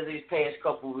being here these past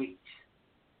couple weeks.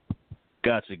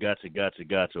 Gotcha.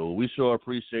 Well, we sure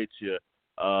appreciate you,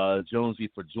 Jonesy,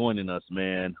 for joining us,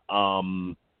 man.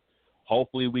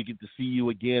 Hopefully we get to see you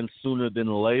again sooner than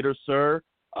later, sir.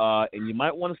 And you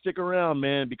might want to stick around,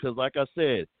 man, because like I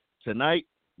said, tonight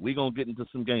we're going to get into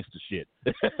some gangster shit.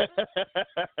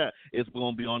 It's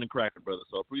going to be on the cracker, brother.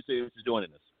 So I appreciate you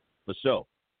joining us, for sure.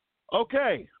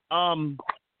 Okay.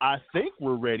 I think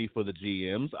we're ready for the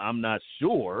GMs. I'm not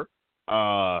sure.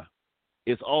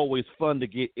 It's always fun to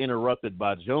get interrupted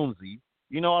by Jonesy.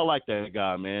 I like that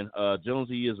guy, man.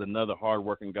 Jonesy is another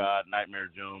hardworking guy, Nightmare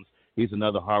Jones. He's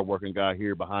another hardworking guy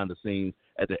here behind the scenes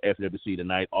at the FWWC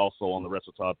Tonight, also on the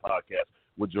Wrestle Talk podcast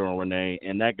with Joe and Renee.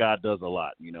 And that guy does a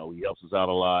lot. You know, he helps us out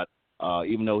a lot,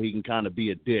 even though he can kind of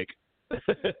be a dick.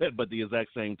 But at the exact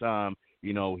same time,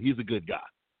 you know, he's a good guy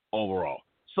overall.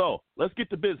 So let's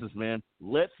get to business, man.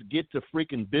 Let's get to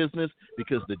freaking business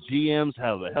because the GMs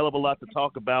have a hell of a lot to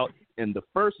talk about. And the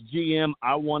first GM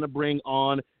I want to bring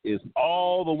on is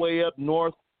all the way up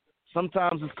north.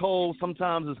 Sometimes it's cold,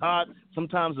 sometimes it's hot,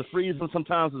 sometimes it's freezing,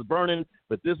 sometimes it's burning.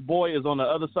 But this boy is on the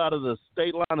other side of the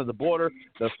state line of the border.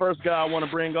 The first guy I want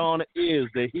to bring on is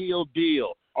the Heel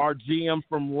Deal, our GM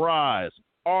from Rise.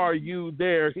 Are you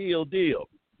there, Heel Deal?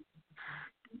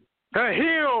 The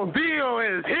Heel Deal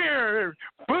is here.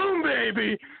 Boom,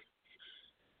 baby.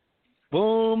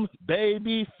 Boom,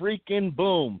 baby, freaking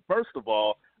boom. First of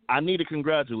all, I need to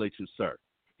congratulate you, sir.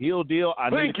 Heel Deal, I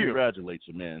need to congratulate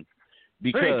you, man.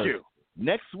 Because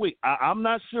next week, I'm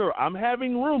not sure. I'm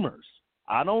having rumors.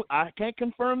 I can't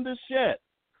confirm this yet,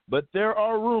 but there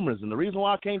are rumors. And the reason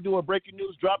why I can't do a breaking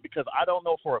news drop because I don't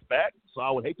know for a fact, so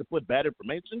I would hate to put bad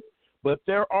information, but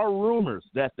there are rumors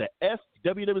that the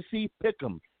FWWC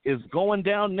Pick'em is going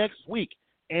down next week,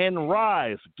 and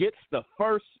Rise gets the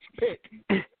first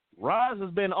pick. Rise has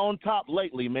been on top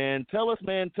lately, man. Tell us,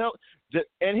 man.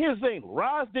 And here's the thing: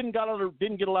 Rise didn't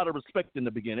get a lot of respect in the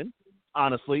beginning.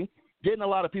 Honestly, getting a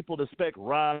lot of people to expect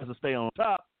Rise to stay on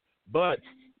top, but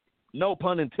no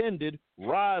pun intended,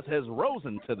 Rise has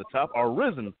risen to the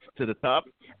top,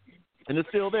 and it's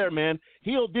still there, man.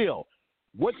 Heel Deal.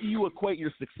 What do you equate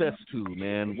your success to,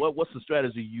 man? What's the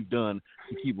strategy you've done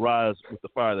to keep Rise with the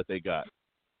fire that they got?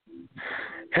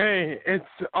 Hey, it's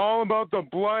all about the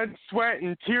blood, sweat,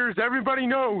 and tears everybody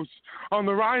knows on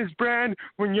the Rise brand.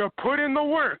 When you put in the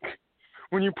work,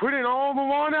 when you put in all the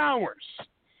long hours,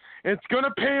 it's going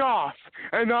to pay off.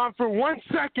 And not for 1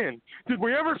 second did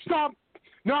we ever stop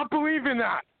not believing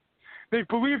that. They've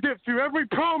believed it through every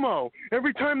promo,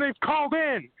 every time they've called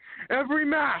in, every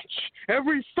match,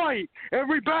 every fight,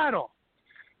 every battle.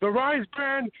 The Rise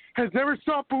brand has never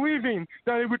stopped believing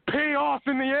that it would pay off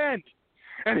in the end.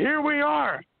 And here we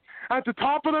are at the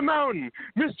top of the mountain.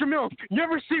 Mr. Mills, you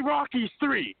ever see Rocky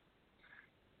 3?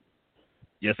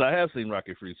 Yes, I have seen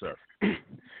Rocky 3, sir.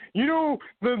 You know,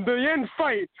 the end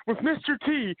fight with Mr.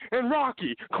 T and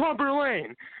Rocky, Clubber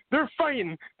Lane. They're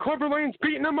fighting. Clubber Lane's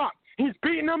beating him up. He's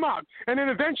beating him up. And then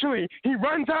eventually he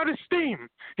runs out of steam.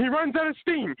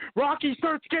 Rocky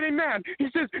starts getting mad. He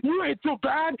says, "You ain't so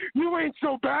bad. You ain't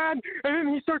so bad." And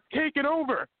then he starts taking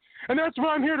over. And that's what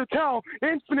I'm here to tell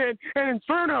Infinite and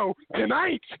Inferno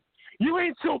tonight. You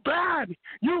ain't so bad.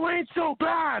 You ain't so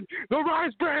bad. The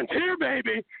Rise brand's here,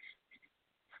 baby.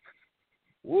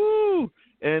 Woo!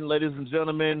 And ladies and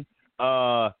gentlemen,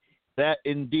 that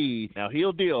indeed. Now,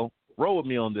 Heel Deal, roll with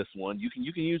me on this one. You can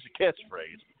use your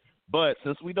catchphrase. But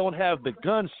since we don't have the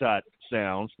gunshot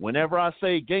sounds, whenever I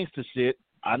say gangster shit,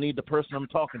 I need the person I'm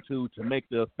talking to make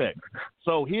the effect.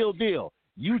 So, Heel Deal,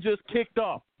 you just kicked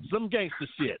off some gangster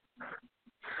shit.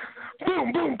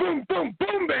 Boom, boom, boom, boom,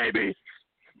 boom, baby.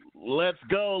 Let's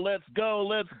go, let's go,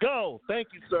 let's go. Thank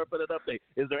you, sir, for that update.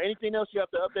 Is there anything else you have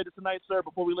to update it tonight, sir,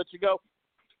 before we let you go?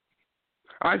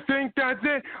 I think that's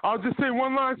it. I'll just say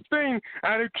one last thing.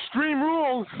 At Extreme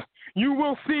Rules, you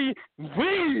will see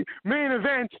the main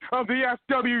event of the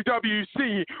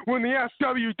FWWC when the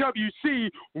FWWC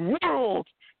World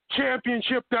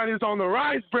Championship that is on the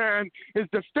Rise brand is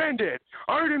defended.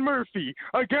 Arden Murphy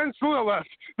against Lilith.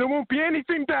 There won't be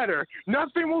anything better.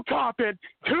 Nothing will top it.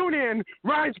 Tune in.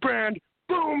 Rise brand.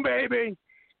 Boom, baby.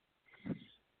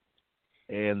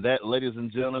 And that, ladies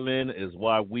and gentlemen, is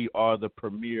why we are the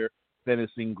premier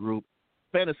fantasy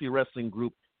wrestling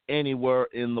group anywhere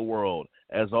in the world.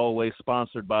 As always,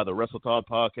 sponsored by the Wrestle Talk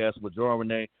podcast with Joe and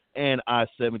Renee and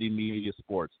I-70 Media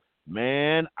Sports.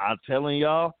 Man, I'm telling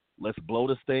y'all, let's blow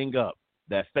this thing up.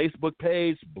 That Facebook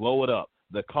page, blow it up.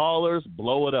 The callers,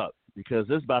 blow it up. Because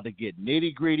it's about to get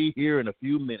nitty-gritty here in a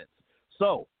few minutes.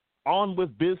 So, on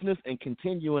with business and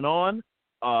continuing on.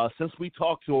 Since we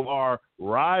talked to our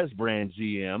Rise brand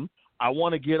GM, I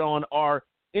want to get on our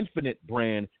Infinite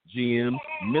brand GM,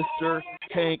 Mr.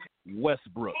 Tank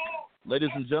Westbrook. Ladies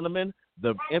and gentlemen,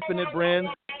 the Infinite brand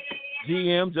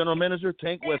GM, General Manager,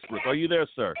 Tank Westbrook. Are you there,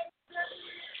 sir?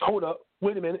 Hold up.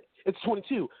 Wait a minute. It's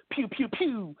 22. Pew, pew,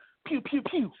 pew. Pew, pew,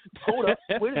 pew. Hold up.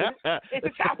 Wait a minute. It's a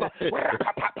chopper.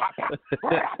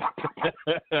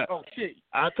 Oh, shit.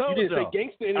 I told you. You didn't say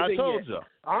gangster anything I told yet. you.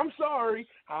 I'm sorry.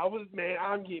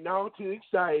 I'm getting all too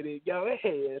excited. Go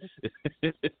ahead.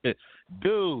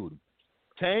 Dude,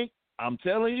 Tank, I'm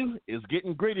telling you, it's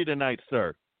getting gritty tonight,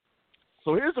 sir.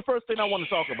 So here's the first thing I want to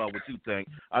talk about with you, Tank.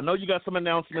 I know you got some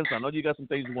announcements. I know you got some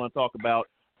things you want to talk about.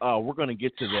 We're going to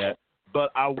get to that.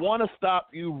 But I want to stop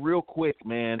you real quick,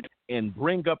 man, and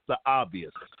bring up the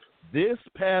obvious. This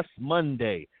past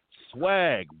Monday,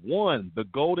 Swag won the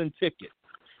golden ticket.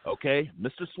 Okay,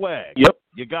 Mr. Swag. Yep.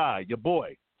 Your guy, your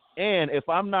boy. And if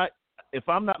I'm not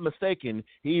mistaken,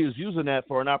 he is using that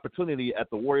for an opportunity at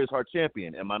the Warriors Heart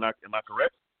Champion. Am I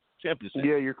correct? Championship.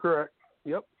 Yeah, you're correct.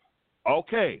 Yep.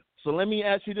 Okay, so let me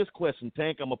ask you this question,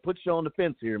 Tank. I'm going to put you on the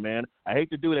fence here, man. I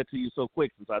hate to do that to you so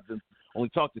quick since I've only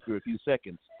talked to you for a few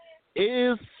seconds.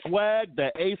 Is Swag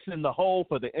the ace in the hole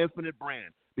for the Infinite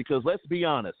brand? Because let's be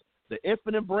honest, the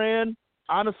Infinite brand,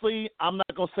 honestly, I'm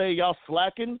not going to say y'all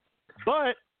slacking,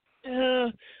 but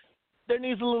there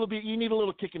needs a little bit. You need a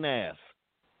little kick in the ass.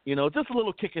 Just a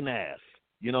little kick in the ass.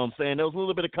 You know what I'm saying? There was a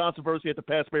little bit of controversy at the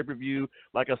past pay-per-view.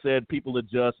 Like I said, people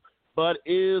adjust. But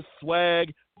is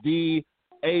Swag the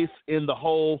ace in the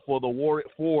hole for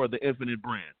the Infinite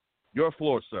brand? Your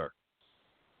floor, sir.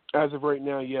 As of right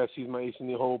now, yes, he's my ace in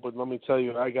the hole. But let me tell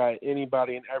you, I got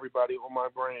anybody and everybody on my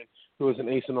brand who is an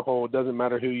ace in the hole. It doesn't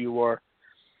matter who you are.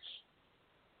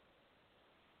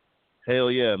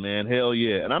 Hell yeah, man. Hell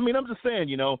yeah. And I mean, I'm just saying,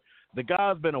 the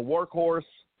guy's been a workhorse.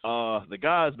 The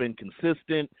guy's been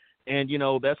consistent. And,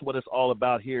 that's what it's all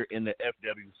about here in the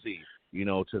FWC.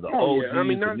 To the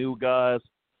OGs, the new guys.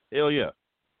 Hell yeah.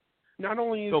 Not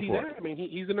only is he that, I mean,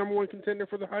 he's the number one contender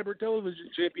for the Hybrid Television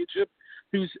Championship,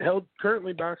 who's held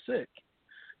currently by 6.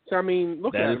 So, I mean,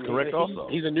 look at him. That is correct also.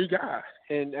 He's a new guy.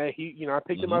 And, I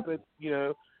picked him up at,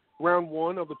 round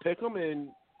 1 of the Pick'em, and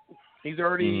he's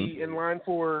already in line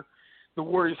for the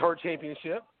Warriors Heart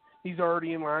Championship. He's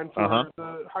already in line for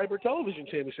the Hybrid Television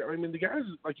Championship. I mean, the guy's,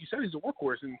 like you said, he's a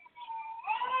workhorse. And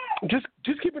just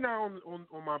keep an eye on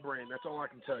my brand. That's all I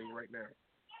can tell you right now.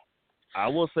 I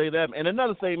will say that. And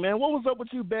another thing, man, what was up with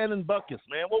you banning Buckus,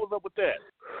 man? What was up with that?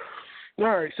 All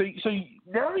right, so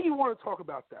now you want to talk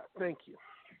about that. Thank you.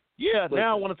 Yeah,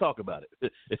 now I want to talk about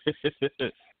it.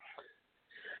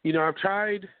 I've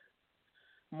tried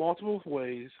multiple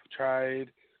ways. I've tried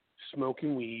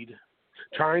smoking weed,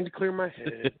 trying to clear my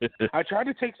head. I tried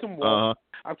to take some walk.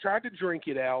 I've tried to drink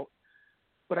it out,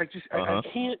 but I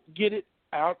can't get it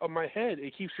out of my head.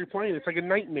 It keeps replaying. It's like a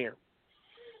nightmare.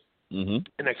 And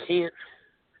I can't.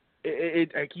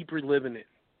 I keep reliving it.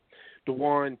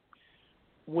 DeJuan,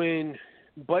 when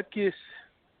Butkus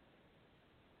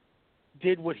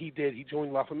did what he did, he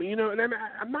joined La Familia. And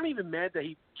I'm not even mad that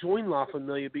he joined La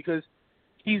Familia because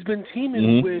he's been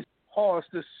teaming with Hoss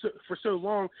for so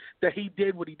long that he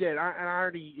did what he did. I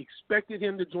already expected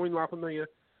him to join La Familia,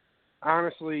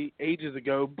 honestly, ages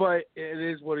ago. But it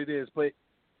is what it is. But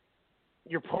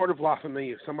you're part of La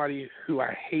Familia, somebody who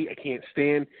I hate, I can't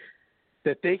stand,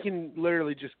 that they can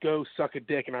literally just go suck a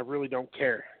dick, and I really don't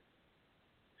care.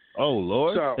 Oh,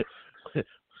 Lord. So,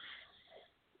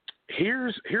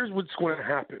 here's what's going to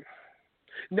happen.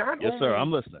 Yes, sir,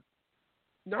 I'm listening.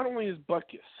 Not only is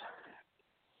Butkus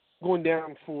going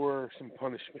down for some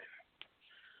punishment,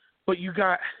 but you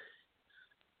got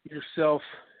yourself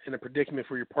in a predicament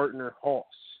for your partner, Hoss.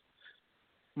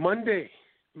 Monday,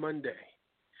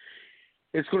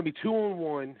 it's going to be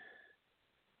 2-on-1,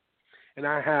 and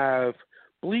I have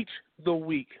Bleach the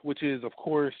Week, which is, of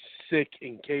course, Sick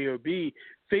and KOB,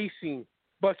 facing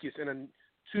Butkus in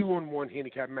a 2-on-1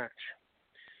 handicap match.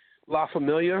 La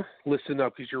Familia, listen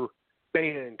up, because you're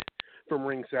banned from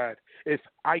ringside. If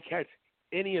I catch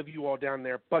any of you all down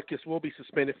there, Butkus will be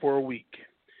suspended for a week.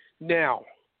 Now,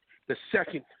 the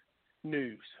second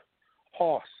news.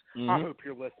 Hoss, I hope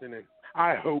you're listening.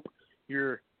 I hope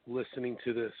you're listening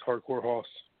to this, Hardcore Hoss.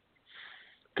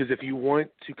 Because if you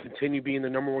want to continue being the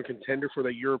number one contender for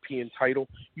the European title,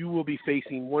 you will be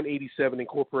facing 187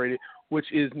 Incorporated, which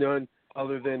is none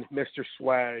other than Mr.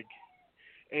 Swag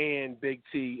and Big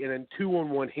T in a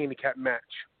 2-on-1 handicap match.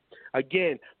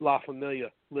 Again, La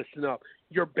Familia, listen up.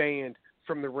 You're banned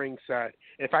from the ringside.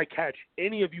 If I catch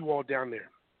any of you all down there,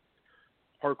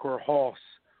 Hardcore Hoss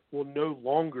will no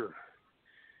longer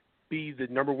be the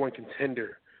number one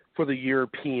contender for the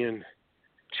European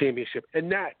Championship.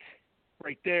 And that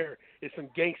right there is some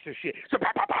gangster shit.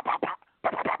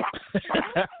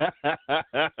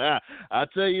 I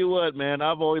tell you what, man,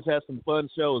 I've always had some fun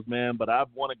shows, man, but I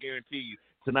want to guarantee you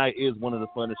tonight is one of the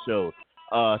funnest shows.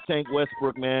 Tank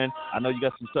Westbrook, man, I know you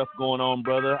got some stuff going on,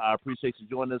 brother. I appreciate you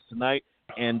joining us tonight,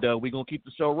 and we're going to keep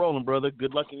the show rolling, brother.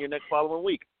 Good luck in your next following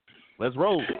week. Let's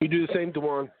roll. You do the same,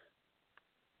 DeJuan.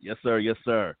 Yes, sir. Yes,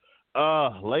 sir.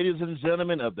 Ladies and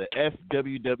gentlemen of the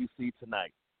FWWC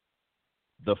Tonight,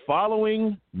 the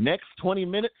following next 20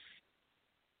 minutes,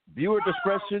 viewer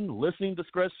discretion, listening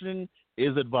discretion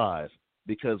is advised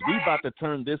because we about to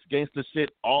turn this gangster shit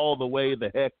all the way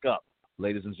the heck up,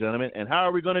 ladies and gentlemen. And how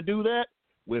are we going to do that?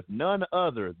 with none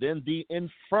other than the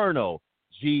Inferno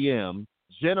GM,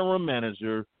 General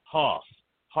Manager, Hoss.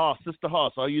 Hoss, Sister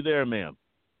Hoss, are you there, ma'am?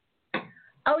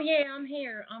 Oh, yeah, I'm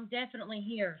here. I'm definitely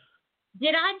here.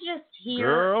 Did I just hear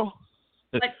Girl?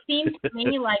 what seems to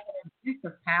me like an abuse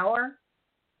of power?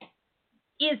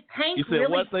 Is Tank You said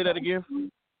really what? Say that again.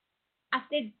 I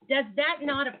said, does that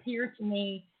not appear to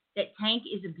me that Tank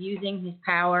is abusing his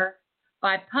power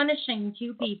by punishing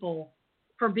two people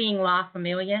for being La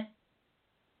Familia?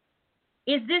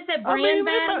 Is this a brand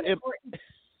battle or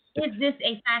is this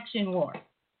a faction war?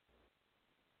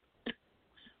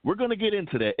 We're going to get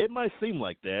into that. It might seem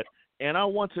like that, and I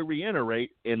want to reiterate,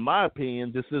 in my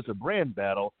opinion, this is a brand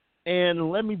battle,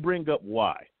 and let me bring up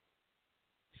why.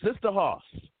 Sister Hoss,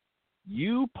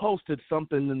 you posted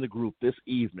something in the group this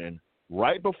evening,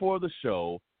 right before the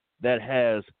show, that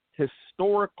has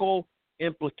historical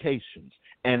implications,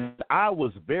 and I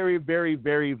was very, very,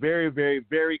 very, very, very,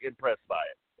 very impressed by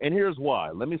it. And here's why.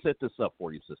 Let me set this up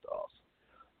for you, Sister Hoss.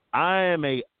 I am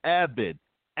a avid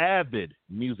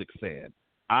music fan.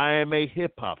 I am a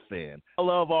hip hop fan. I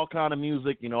love all kind of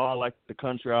music. You know, I like the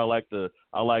country. I like the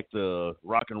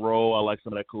rock and roll. I like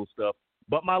some of that cool stuff.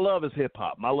 But my love is hip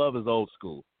hop. My love is old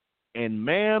school. And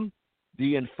ma'am,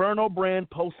 the Inferno brand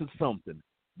posted something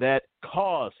that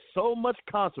caused so much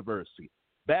controversy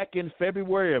back in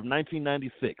February of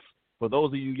 1996. For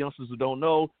those of you youngsters who don't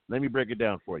know, let me break it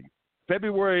down for you.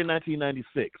 February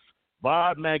 1996,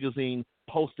 Vibe magazine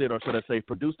posted, or should I say,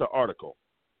 produced an article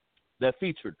that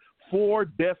featured 4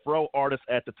 death row artists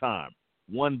at the time,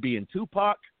 one being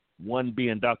Tupac, one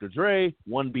being Dr. Dre,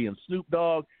 one being Snoop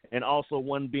Dogg, and also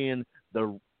one being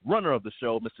the runner of the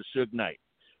show, Mr. Suge Knight.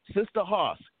 Sister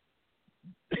Hoss,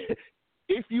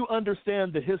 if you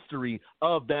understand the history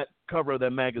of that cover of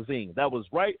that magazine, that was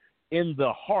right in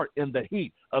the heart, in the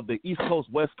heat of the East Coast,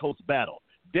 West Coast battle.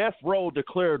 Death Row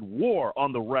declared war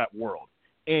on the rap world.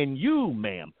 And you,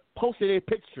 ma'am, posted a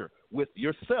picture with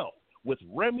yourself, with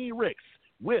Remy Ricks,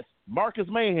 with Marcus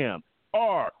Mayhem,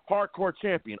 our hardcore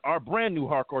champion, our brand new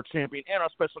hardcore champion, and our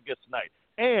special guest tonight,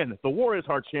 and the Warriors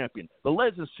Heart champion, the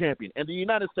Legends champion, and the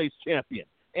United States champion,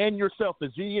 and yourself, the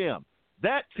GM.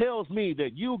 That tells me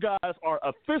that you guys are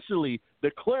officially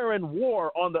declaring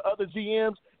war on the other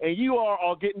GMs, and you are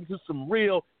all getting to some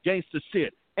real gangster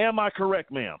shit. Am I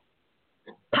correct, ma'am?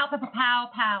 Pow, pow, pow,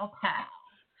 pow, pow.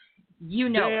 You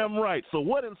know. Damn right. So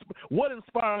what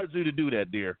inspires you to do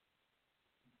that, dear?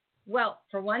 Well,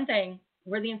 for one thing,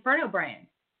 we're the Inferno brand,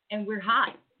 and we're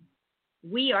hot.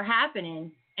 We are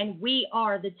happening, and we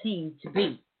are the team to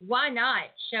beat. Why not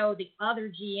show the other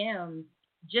GMs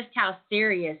just how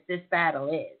serious this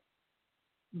battle is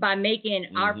by making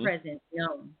our presence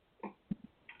known?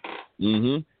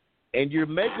 And you're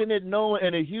making it known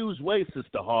in a huge way,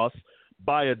 Sister Hoss,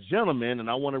 by a gentleman, and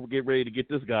I want to get ready to get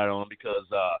this guy on because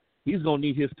he's going to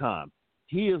need his time.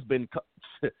 He has been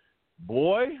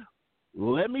boy,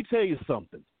 let me tell you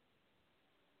something.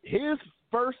 His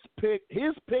pick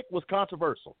was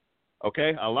controversial.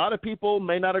 Okay? A lot of people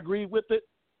may not agree with it.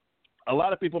 A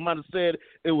lot of people might have said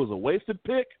it was a wasted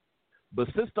pick. But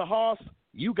Sister Hoss,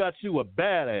 you got you a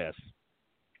badass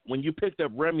when you picked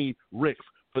up Remy Ricks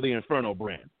for the Inferno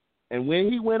brand. And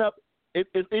when he went up,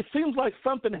 it seems like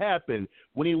something happened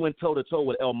when he went toe-to-toe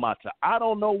with El Mata. I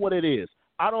don't know what it is.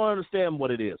 I don't understand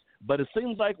what it is. But it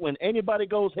seems like when anybody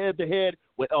goes head-to-head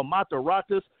with El Mata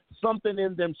Ratas, something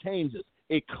in them changes.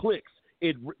 It clicks.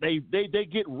 They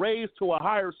get raised to a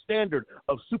higher standard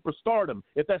of superstardom,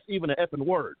 if that's even an effing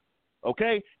word.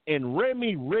 Okay? And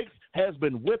Remy Ricks has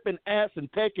been whipping ass and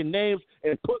taking names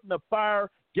and putting up fire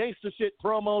gangster shit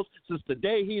promos since the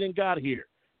day he done got here.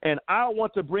 And I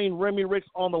want to bring Remy Ricks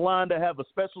on the line to have a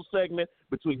special segment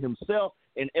between himself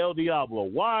and El Diablo.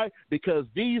 Why? Because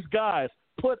these guys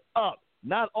put up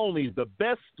not only the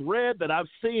best thread that I've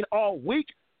seen all week,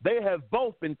 they have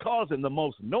both been causing the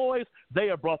most noise. They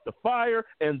have brought the fire,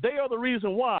 and they are the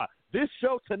reason why this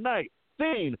show tonight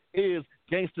theme is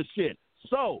gangster shit.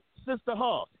 So, Sister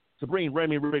Hoss, to bring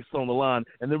Remy Ricks on the line,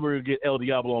 and then we're going to get El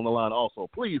Diablo on the line also.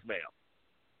 Please, ma'am.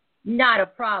 Not a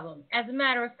problem. As a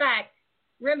matter of fact,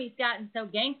 Remy's gotten so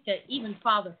gangsta, even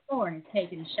Father Thorne is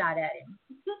taking a shot at him.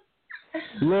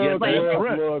 Look.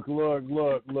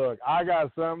 I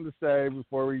got something to say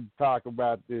before we talk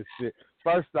about this shit.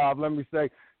 First off, let me say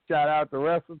shout out to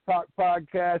Wrestle Talk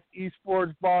Podcast,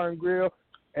 Esports Bar and Grill,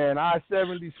 and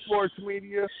I-70 Sports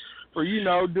Media for,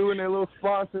 doing their little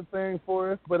sponsor thing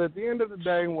for us. But at the end of the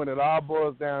day, when it all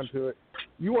boils down to it,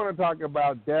 you want to talk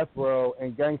about death row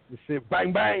and gangster shit.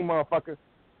 Bang, bang, motherfucker.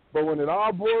 But when it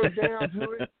all boils down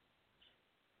to it,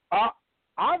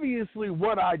 obviously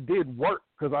what I did worked.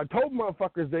 Because I told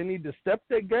motherfuckers they need to step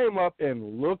their game up,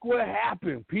 and look what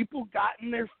happened. People got in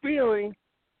their feelings,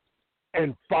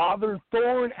 and Father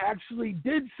Thorne actually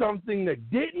did something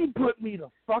that didn't put me to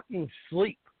fucking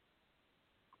sleep.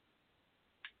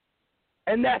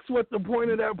 And that's what the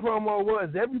point of that promo was.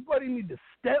 Everybody need to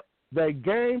step their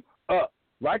game up.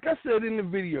 Like I said in the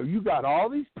video, you got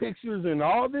all these pictures and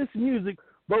all this music,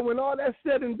 but when all that's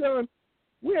said and done,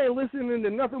 we ain't listening to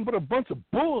nothing but a bunch of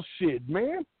bullshit,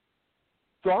 man.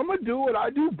 So I'm going to do what I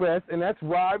do best, and that's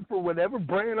ride for whatever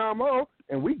brand I'm on,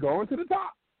 and we going to the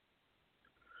top.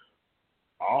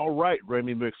 All right,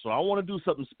 Remy Mix. So I want to do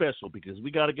something special because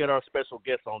we got to get our special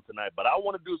guest on tonight. But I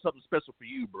want to do something special for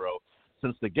you, bro.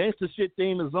 Since the gangster shit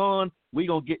theme is on, we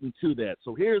going to get into that.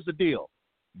 So here's the deal.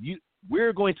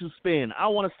 We're going to spend, I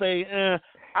want to say,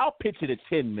 I'll pitch it at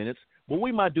 10 minutes, but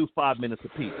we might do 5 minutes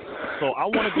apiece. So I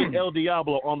want to get El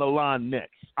Diablo on the line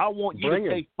next. I want you to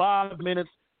take 5 minutes.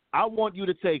 I want you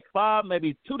to take 5,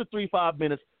 maybe 2 to 3, 5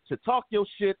 minutes to talk your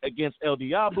shit against El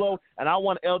Diablo, and I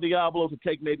want El Diablo to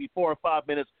take maybe 4 or 5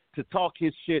 minutes to talk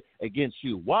his shit against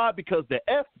you. Why? Because the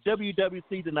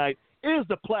FWWC Tonight is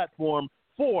the platform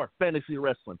for fantasy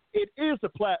wrestling. It is the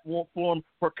platform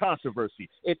for controversy.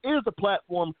 It is the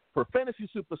platform for fantasy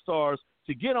superstars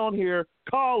to get on here,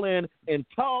 call in, and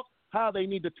talk how they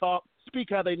need to talk, speak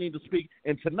how they need to speak,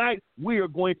 and tonight we are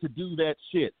going to do that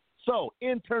shit. So,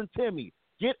 intern Timmy,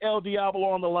 get El Diablo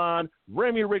on the line.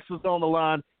 Remy Ricks is on the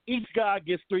line. Each guy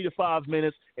gets 3 to 5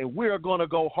 minutes, and we're going to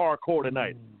go hardcore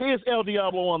tonight. Here's El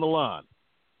Diablo on the line.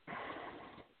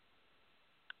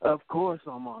 Of course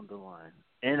I'm on the line.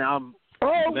 And I'm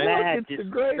mad. Look, it's the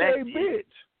great A bitch.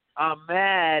 I'm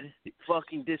mad,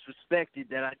 fucking disrespected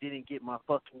that I didn't get my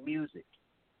fucking music.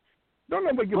 Don't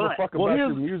nobody give a fuck about your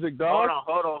music, dog.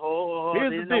 Hold on.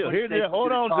 Here's the deal.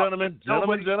 Hold on, gentlemen.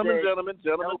 Gentlemen.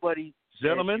 Nobody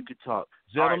Gentlemen, you could talk.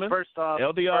 Gentlemen, right, first off,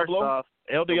 El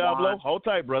Diablo, hold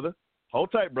tight, brother.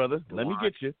 Let me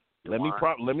get you. Let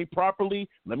me properly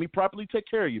take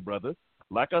care of you, brother.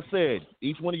 Like I said,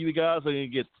 each one of you guys are gonna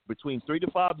get between 3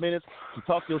 to 5 minutes to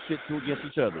talk your shit to against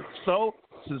each other. So,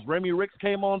 since Remy Ricks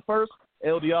came on first,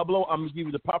 El Diablo, I'm gonna give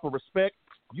you the proper respect.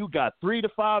 You got 3 to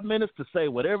 5 minutes to say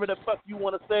whatever the fuck you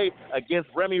want to say against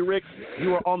Remy Ricks.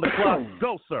 You are on the clock.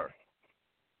 Go, sir.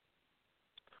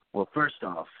 Well, first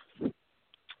off,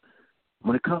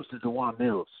 when it comes to Dewan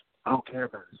Mills, I don't care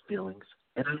about his feelings,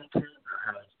 and I don't care about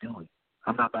how he's doing.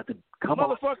 I'm not about to come on.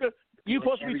 Motherfucker, you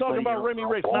supposed to be talking about Remy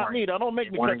Ricks, not me. Don't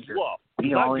make me cut you off. I'm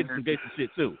getting some gangster shit,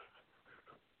 too.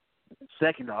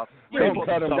 Second off, you ain't supposed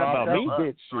to be talking about me.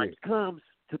 When it comes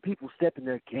to people stepping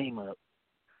their game up,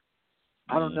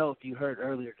 I don't know if you heard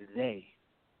earlier today,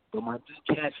 but my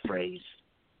new catchphrase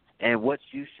and what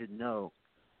you should know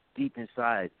deep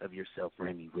inside of yourself,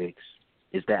 Remy Ricks,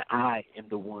 is that I am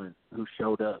the one who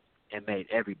showed up and made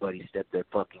everybody step their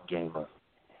fucking game up.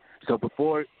 So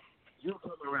before you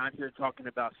come around here talking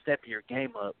about stepping your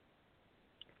game up,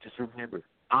 just remember,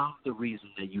 I'm the reason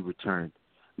that you returned.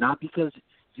 Not because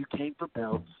you came for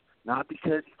belts, not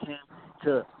because you came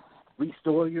to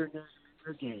restore your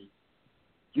game.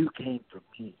 You came for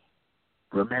me.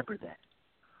 Remember that.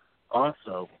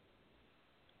 Also,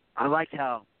 I like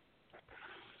how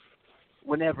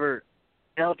whenever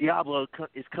El Diablo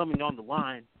is coming on the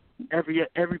line,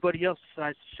 everybody else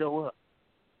decides to show up.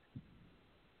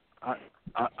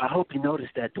 I hope you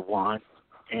noticed that, Dewan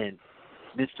and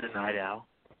Mr. Night Owl.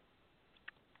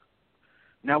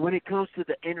 Now, when it comes to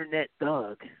the internet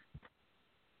thug,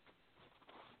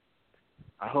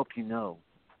 I hope you know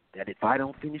that if I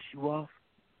don't finish you off,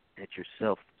 that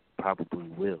yourself probably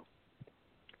will.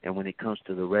 And when it comes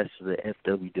to the rest of the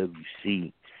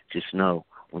FWWC, just know,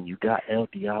 when you got El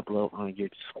Diablo on your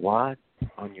squad,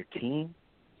 on your team,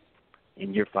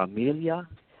 in your familia,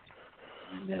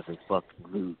 you never fucking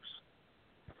lose.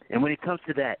 And when it comes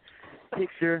to that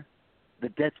picture, the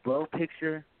Death Row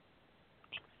picture,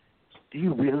 do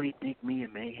you really think me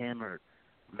and Mayhem are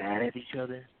mad at each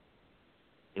other?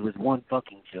 It was one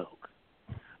fucking joke.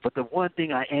 But the one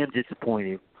thing I am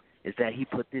disappointed is that he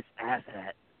put this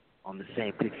asshat on the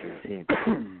same picture as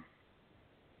him.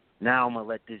 Now I'm going to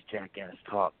let this jackass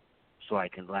talk so I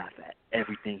can laugh at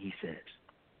everything he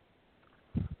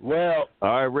says. Well, all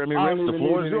right, Remy Ricks, the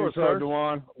floor is yours, sir.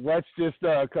 Dewan. Let's just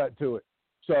cut to it.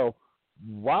 So,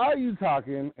 while you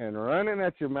talking and running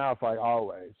at your mouth like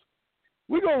always,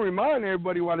 we're going to remind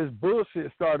everybody why this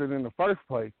bullshit started in the first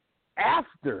place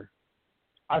after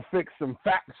I fixed some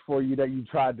facts for you that you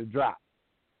tried to drop.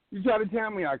 You try to tell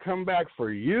me I come back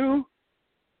for you?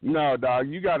 No, dog,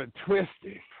 you got it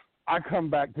twisted. I come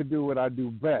back to do what I do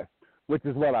best, which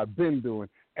is what I've been doing,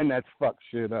 and that's fuck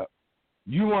shit up.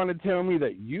 You want to tell me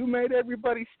that you made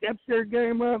everybody step their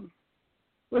game up?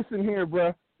 Listen here,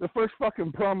 bro. The first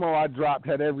fucking promo I dropped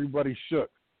had everybody shook.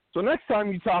 So next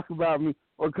time you talk about me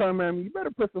or come at me, you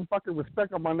better put some fucking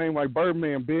respect on my name like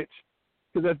Birdman, bitch.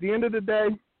 Because at the end of the day,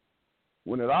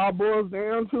 when it all boils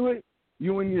down to it,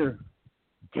 you and your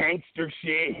gangster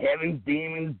shit, heaven's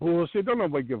demons bullshit, don't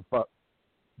nobody give a fuck.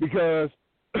 Because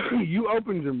you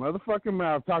opened your motherfucking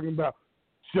mouth talking about,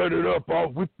 set it up, I'll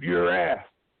whip your ass.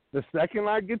 The second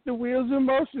I get the wheels in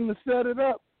motion to set it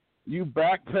up, you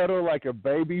backpedal like a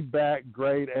baby back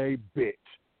grade A bitch.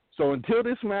 So until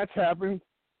this match happens,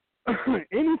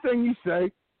 anything you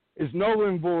say is null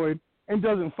and void and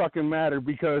doesn't fucking matter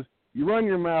because you run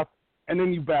your mouth and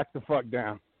then you back the fuck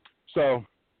down. So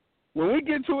when we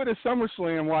get to it at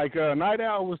SummerSlam, like Night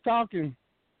Owl was talking,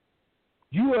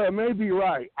 you may be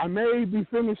right. I may be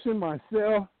finishing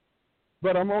myself,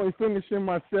 but I'm only finishing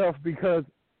myself because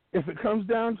if it comes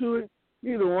down to it,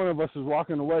 neither one of us is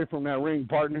walking away from that ring,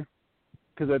 partner.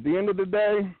 Because at the end of the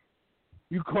day,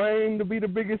 you claim to be the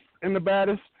biggest and the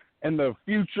baddest and the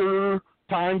future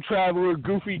time traveler,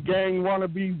 goofy gang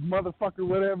wannabe motherfucker,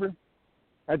 whatever.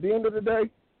 At the end of the day,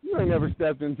 you ain't never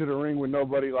stepped into the ring with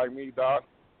nobody like me, dog.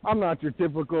 I'm not your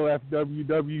typical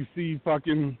FWWC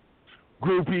fucking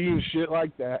groupie and shit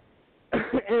like that.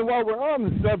 And while we're on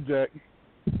the subject,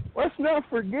 let's not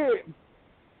forget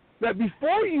that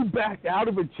before you backed out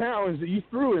of a challenge that you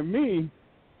threw at me,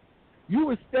 you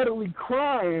were steadily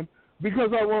crying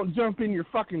because I won't jump in your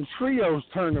fucking trios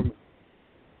tournament.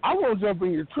 I won't jump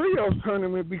in your trios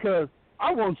tournament because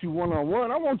I want you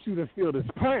one-on-one. I want you to feel this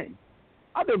pain.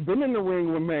 I done been in the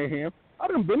ring with Mayhem. I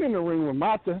done been in the ring with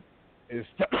Mata.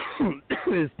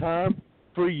 It's time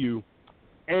for you.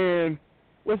 And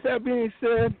with that being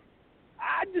said,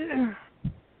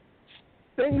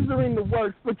 things are in the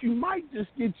works, but you might just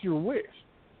get your wish.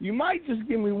 You might just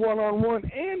give me one-on-one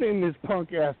and in this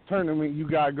punk-ass tournament you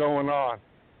got going on.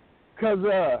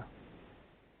 Because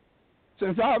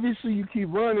since obviously you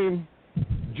keep running,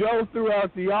 Joe threw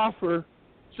out the offer.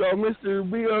 So Mr.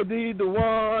 B.O.D., the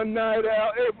One, Night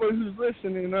Out, everybody who's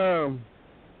listening,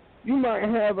 you might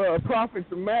have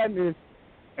Prophets of Madness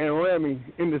and Remy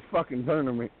in this fucking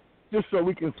tournament just so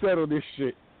we can settle this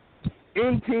shit.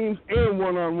 In teams and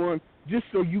one-on-one, just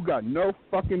so you got no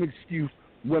fucking excuse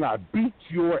when I beat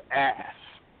your ass.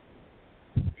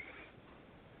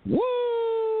 Woo!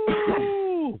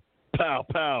 Pow,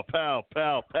 pow, pow,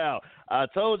 pow, pow. I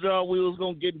told y'all we was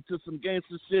going to get into some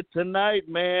gangster shit tonight,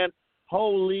 man.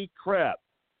 Holy crap.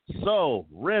 So,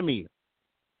 Remy,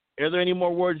 are there any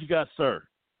more words you got, sir?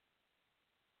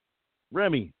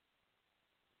 Remy,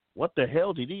 what the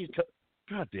hell did he...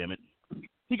 God damn it.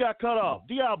 He got cut off.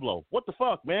 Diablo, what the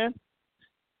fuck, man?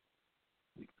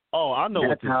 Oh, I know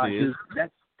what this is.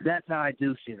 That's how I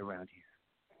do shit around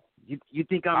here. You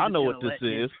think I'm just gonna let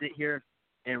him sit here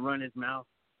and run his mouth?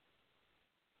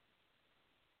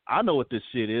 I know what this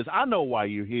shit is. I know why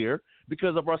you're here,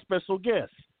 because of our special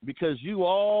guest. Because you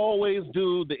always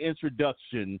do the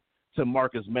introduction to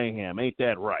Marcus Mayhem. Ain't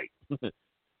that right?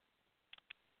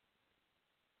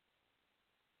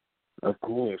 Of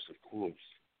course.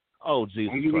 Oh,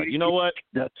 Jesus Christ. You know what?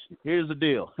 Here's the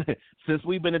deal. Since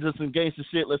we've been into some gangster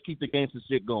shit, let's keep the gangster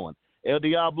shit going. El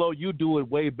Diablo, you do it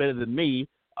way better than me.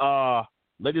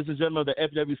 Ladies and gentlemen of the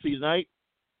FWWC Tonight,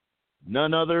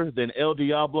 none other than El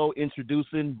Diablo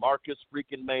introducing Marcus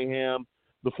freaking Mayhem.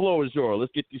 The floor is yours.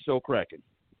 Let's get the show cracking.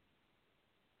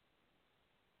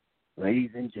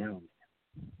 Ladies and gentlemen,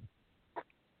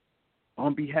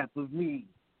 on behalf of me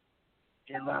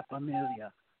and La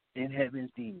Familia and Heaven's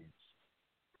Demons,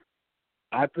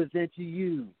 I present to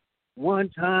you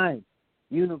one-time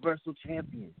Universal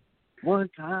Champion,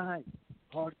 one-time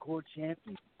Hardcore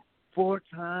Champion,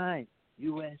 four-time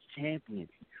U.S. Champion,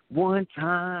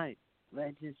 one-time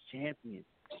Legends Champion,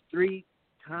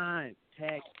 three-time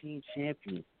Tag Team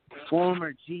Champion,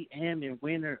 former GM and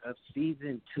winner of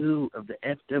Season 2 of the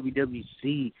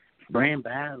FWWC Brand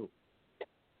Battle,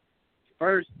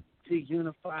 first to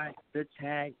unify the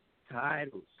tag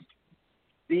titles,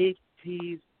 Big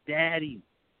T's daddy,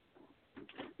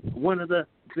 one of the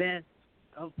best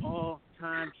of all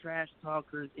time trash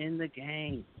talkers in the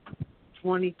game,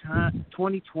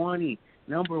 2020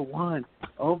 number one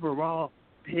overall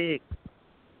pick,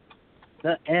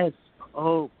 the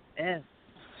SOSGOAT, and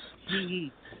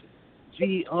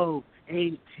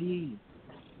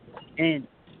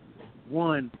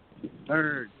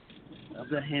 1/3 of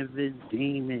the Heaven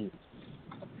Demons.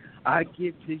 I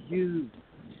give to you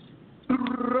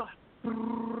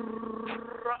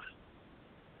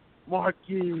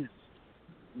Marcus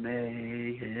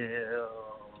Mayhem.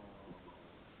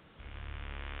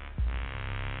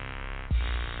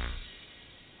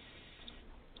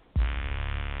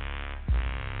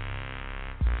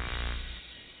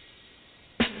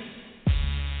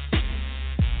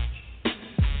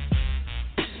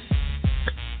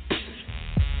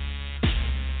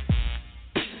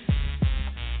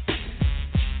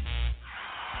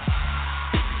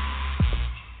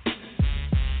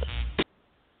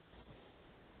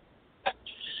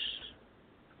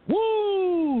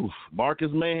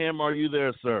 Marcus Mayhem, are you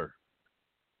there, sir?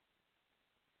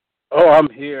 Oh,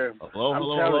 I'm here. Hello, I'm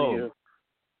hello, telling hello. you.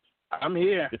 I'm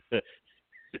here.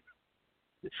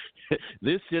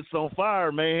 This shit's on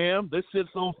fire, Mayhem. This shit's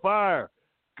on fire.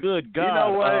 Good God. You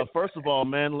know what? First of all,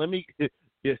 man, let me get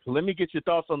your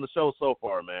thoughts on the show so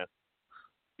far, man.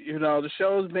 You know, the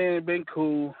show's been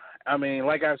cool. I mean,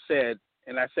 like I said,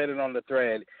 and I said it on the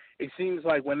thread, it seems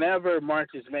like whenever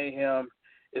Marcus Mayhem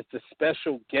is the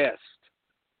special guest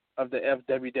of the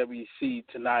FWWC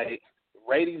Tonight,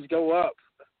 ratings go up,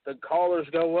 the callers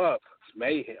go up. It's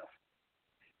Mayhem.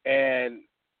 And,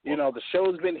 you know, the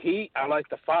show's been heat. I like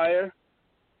the fire.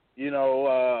 You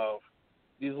know,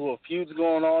 these little feuds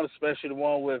going on, especially the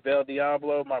one with El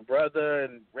Diablo, my brother,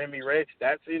 and Remy Rich.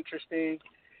 That's interesting.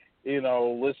 You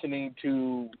know, listening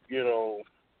to, you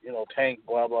know, Tank,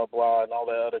 blah, blah, blah, and all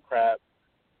that other crap.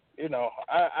 You know,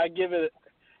 I give it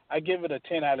a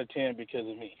 10 out of 10 because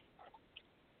of me.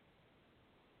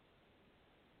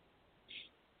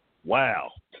 Wow.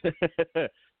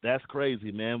 That's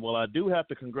crazy, man. Well, I do have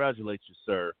to congratulate you,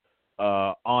 sir,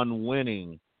 on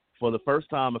winning for the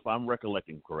first time, if I'm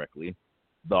recollecting correctly,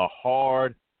 the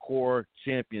Hardcore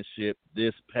Championship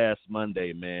this past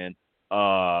Monday, man.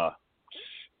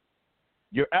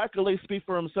 Your accolades speak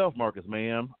for himself, Marcus,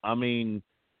 man. I mean,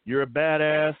 you're a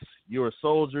badass. You're a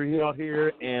soldier out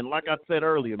here. And like I said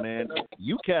earlier, man,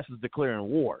 UCAS is declaring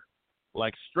war,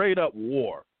 like straight up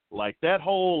war. Like that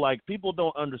whole, like people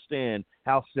don't understand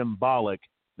how symbolic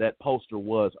that poster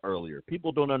was earlier.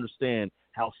 People don't understand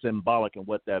how symbolic and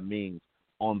what that means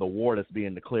on the war that's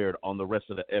being declared on the rest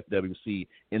of the FWC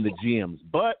in the gyms.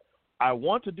 But I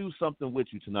want to do something with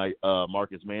you tonight,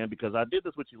 Marcus, man, because I did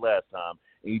this with you last time,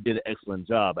 and you did an excellent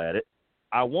job at it.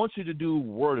 I want you to do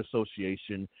word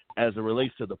association as it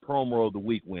relates to the promo of the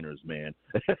week winners, man.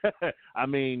 I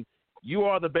mean, you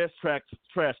are the best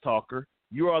trash talker.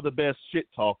 You are the best shit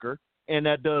talker, and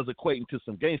that does equate into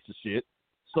some gangster shit.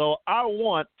 So I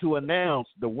want to announce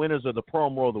the winners of the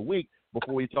promo of the week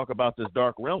before we talk about this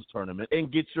Dark Realms tournament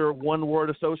and get your one-word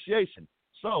association.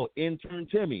 So, intern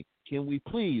Timmy, can we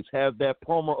please have that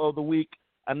promo of the week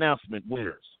announcement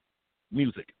winners?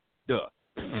 Music. Duh.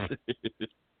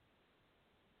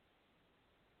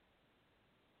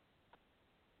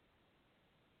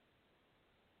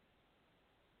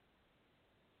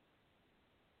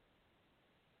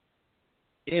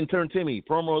 Intern Timmy,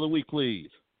 promo of the week, please.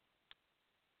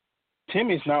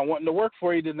 Timmy's not wanting to work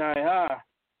for you tonight, huh?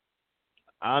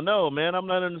 I know, man. I'm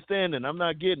not understanding. I'm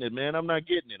not getting it, man. I'm not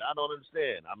getting it. I don't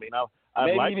understand. I mean, I'd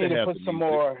maybe like you need to have put some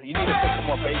more. You need to put some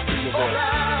more bass in your voice.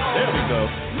 There we go.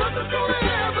 Nothing's gonna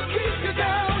ever keep you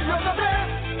down. You're the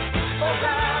best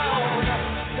around.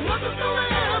 And nothing's gonna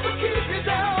ever keep you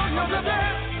down. You're the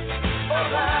best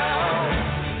around.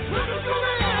 Nothing's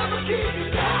gonna ever keep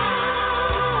you down.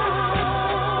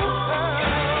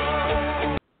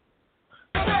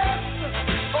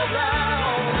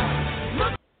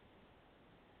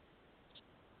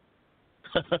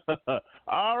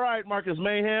 All right, Marcus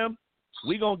Mayhem,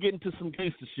 we're going to get into some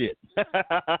gangster shit.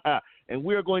 And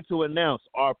we're going to announce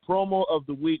our promo of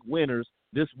the week winners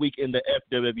this week in the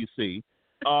FWWC.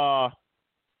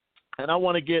 And I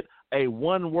want to get a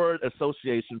one-word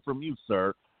association from you,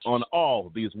 sir, on all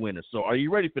these winners. So are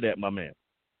you ready for that, my man?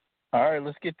 All right,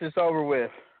 let's get this over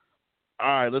with.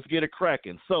 All right, let's get it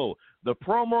cracking. So the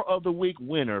promo of the week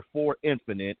winner for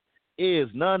Infinite is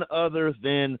none other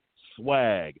than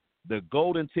Swag, the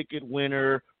golden ticket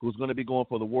winner who's going to be going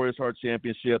for the Warriors Heart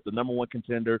Championship, the number one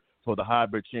contender for the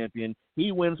hybrid champion.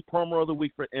 He wins promo of the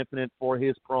week for Infinite for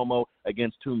his promo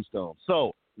against Tombstone.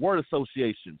 So, word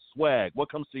association, Swag, what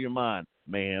comes to your mind,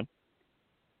 ma'am?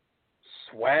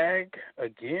 Swag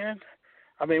again?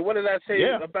 I mean, what did I say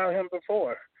about him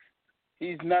before?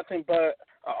 He's nothing but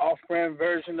an off-brand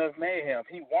version of Mayhem.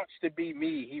 He wants to be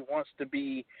me. He wants to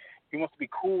be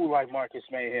cool like Marcus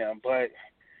Mayhem, but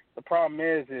the problem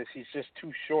is he's just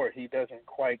too short. He doesn't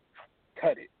quite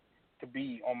cut it to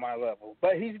be on my level.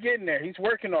 But he's getting there. He's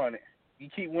working on it. You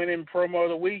keep winning promo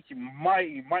of the week, you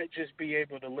might just be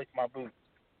able to lick my boots.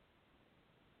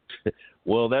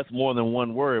 Well, that's more than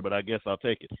one word, but I guess I'll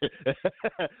take it.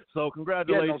 So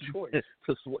congratulations. Yeah, no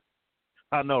choice.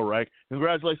 I know, right?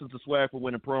 Congratulations to Swag for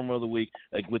winning promo of the week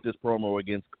with this promo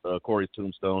against Corey's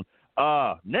Tombstone.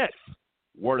 Next,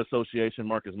 word association,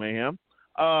 Marcus Mayhem.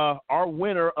 Our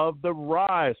winner of the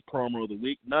Rise promo of the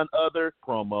week, none other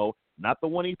promo, not the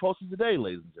one he posted today,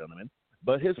 ladies and gentlemen,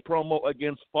 but his promo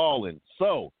against Fallen.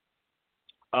 So,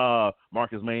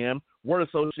 Marcus Mayhem, word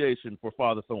association for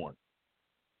Father Thorn.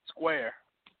 Square.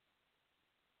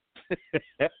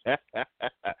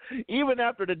 Even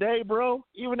after today, bro,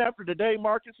 even after today,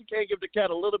 Marcus, you can't give the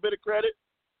cat a little bit of credit?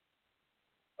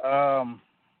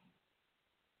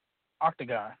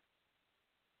 Octagon.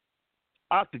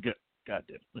 Octagon.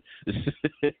 Goddamn.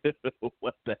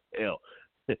 What the hell?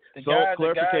 The guy's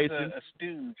a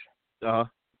stooge.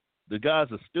 The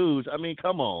guy's a stooge. I mean,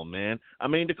 come on, man. I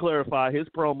mean, to clarify, his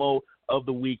promo of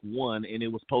the week won, and it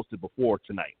was posted before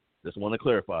tonight. Just want to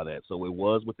clarify that. So it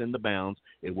was within the bounds.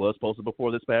 It was posted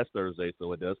before this past Thursday,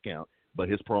 so it does count. But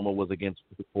his promo was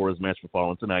for his match for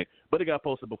Fallen tonight. But it got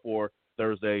posted before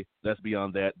Thursday. That's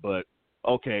beyond that. But,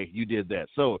 okay, you did that.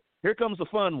 So here comes the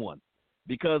fun one.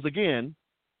 Because, again,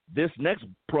 this next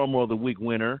promo of the week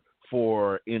winner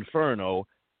for Inferno,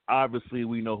 obviously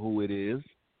we know who it is.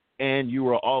 And you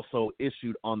were also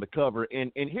issued on the cover.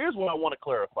 And here's what I want to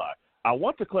clarify. I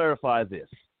want to clarify this,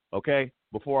 okay,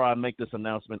 before I make this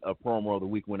announcement of promo of the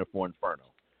week winner for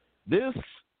Inferno. This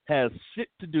has shit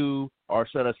to do, or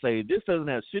should I say, this doesn't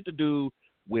have shit to do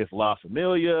with La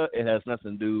Familia. It has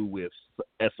nothing to do with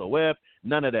SOF,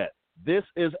 none of that. This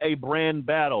is a brand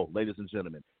battle, ladies and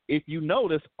gentlemen. If you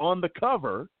notice on the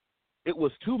cover, it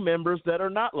was two members that are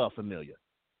not La Familia,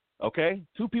 okay?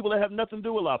 Two people that have nothing to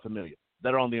do with La Familia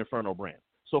that are on the Inferno brand.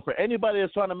 So for anybody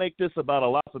that's trying to make this about a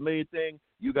La Familia thing,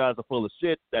 you guys are full of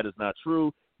shit. That is not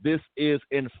true. This is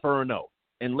Inferno.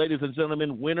 And ladies and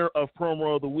gentlemen, winner of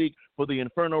promo of the week for the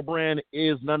Inferno brand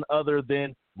is none other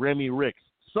than Remy Ricks.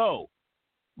 So,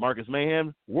 Marcus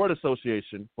Mayhem, word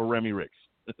association for Remy Ricks.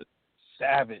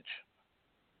 Savage.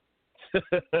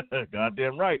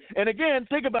 Goddamn right. And again,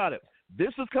 think about it.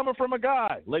 This is coming from a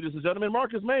guy, ladies and gentlemen,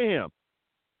 Marcus Mayhem,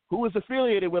 who is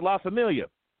affiliated with La Familia,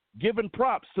 giving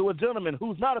props to a gentleman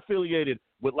who's not affiliated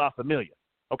with La Familia.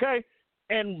 Okay?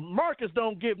 And Marcus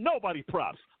don't give nobody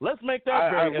props. Let's make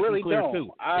that very really clear, don't.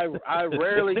 too. I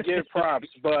rarely give props,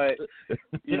 but,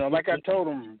 you know, like I told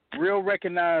him, real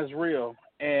recognize real.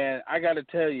 And I got to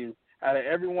tell you, out of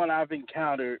everyone I've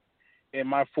encountered in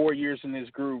my 4 years in this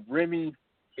group, Remy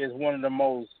is one of the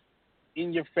most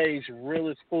in-your-face,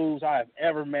 realest fools I've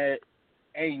ever met.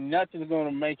 Ain't nothing going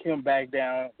to make him back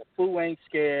down. The fool ain't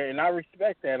scared, and I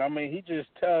respect that. I mean, he just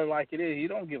tell it like it is. He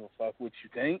don't give a fuck what you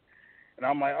think. And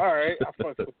I'm like, all right, I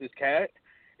fuck with this cat.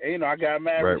 And, you know, I got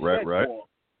mad respect for him.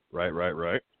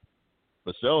 Right.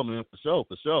 For sure, man. For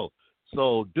sure.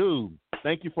 So, dude,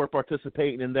 thank you for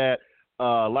participating in that.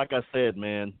 Like I said,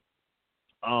 man,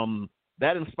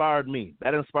 that inspired me.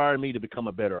 That inspired me to become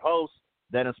a better host.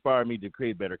 That inspired me to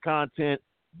create better content.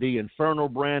 The Inferno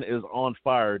brand is on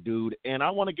fire, dude. And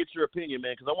I want to get your opinion,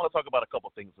 man, because I want to talk about a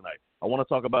couple things tonight. I want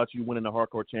to talk about you winning the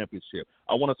Hardcore Championship.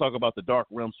 I want to talk about the Dark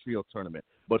Realms Trio Tournament.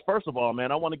 But first of all,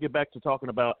 man, I want to get back to talking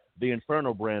about the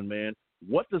Inferno brand, man.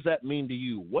 What does that mean to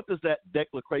you? What does that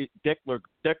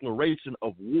declaration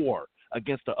of war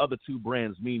against the other two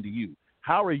brands mean to you?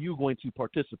 How are you going to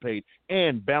participate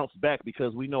and bounce back?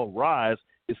 Because we know Rise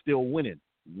is still winning.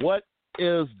 What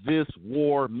does this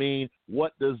war mean?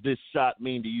 What does this shot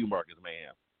mean to you, Marcus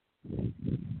Mayhem?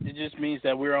 It just means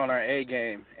that we're on our A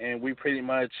game, and we pretty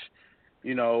much,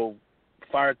 you know,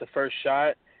 fired the first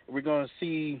shot. We're going to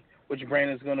see which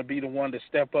brand is going to be the one to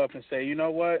step up and say, you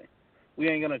know what, we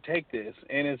ain't going to take this.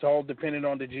 And it's all dependent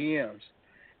on the GMs.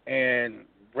 And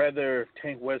whether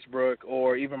Tank Westbrook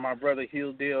or even my brother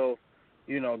Heel Deal,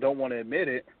 you know, don't want to admit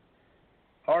it,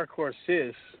 Hardcore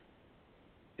Sis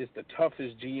is the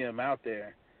toughest GM out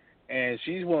there, and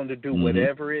she's willing to do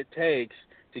whatever it takes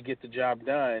to get the job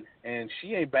done, and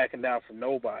she ain't backing down for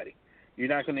nobody. You're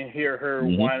not going to hear her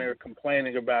whining or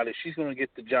complaining about it. She's going to get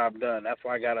the job done. That's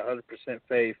why I got 100%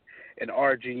 faith in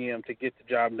our GM to get the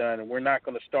job done, and we're not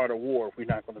going to start a war if we're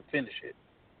not going to finish it.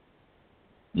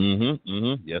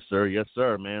 Yes,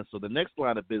 sir, man. So the next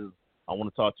line of business I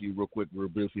want to talk to you real quick, real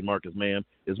briefly, Marcus, man,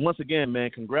 is once again,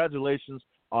 man, congratulations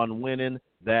on winning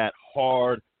that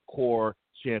Hardcore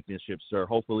Championship, sir.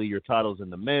 Hopefully your title's in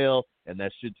the mail, and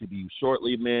that should be you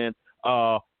shortly, man.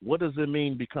 What does it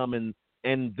mean becoming,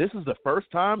 and this is the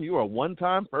first time, you are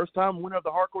first-time winner of the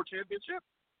Hardcore Championship?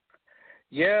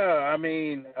 Yeah, I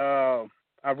mean,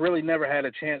 I've really never had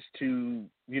a chance to,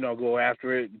 you know, go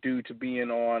after it due to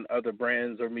being on other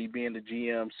brands or me being the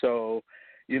GM. So,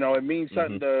 you know, it means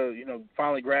something to, you know,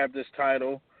 finally grab this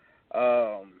title.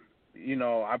 You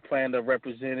know, I plan to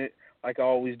represent it like I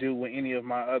always do with any of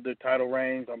my other title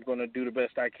reigns. I'm going to do the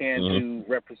best I can to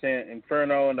represent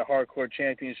Inferno and the Hardcore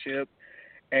Championship.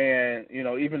 And, you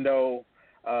know, even though,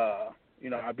 you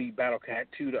know, I beat Battle Cat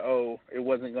 2-0, it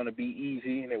wasn't going to be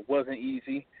easy, and it wasn't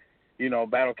easy. You know,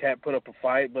 Battle Cat put up a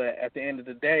fight, but at the end of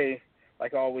the day,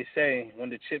 like I always say, when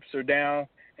the chips are down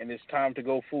and it's time to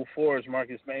go full force,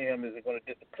 Marcus Mayhem isn't going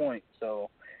to disappoint. So,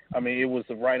 I mean, it was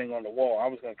the writing on the wall. I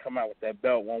was going to come out with that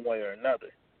belt one way or another.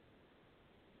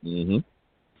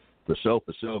 For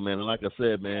sure, man. And like I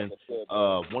said, man,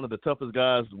 one of the toughest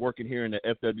guys working here in the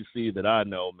FWC that I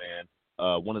know, man.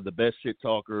 One of the best shit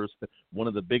talkers, one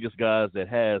of the biggest guys that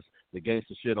has the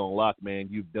gangster shit on lock, man.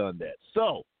 You've done that.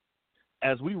 So,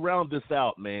 as we round this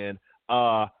out, man,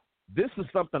 this is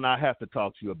something I have to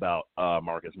talk to you about,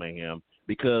 Marcus Mayhem,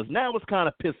 because now it's kind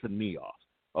of pissing me off.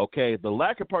 Okay, the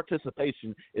lack of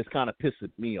participation is kind of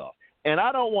pissing me off, and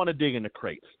I don't want to dig in the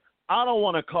crates. I don't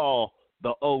want to call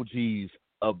the OGs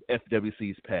of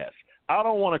FWC's past. I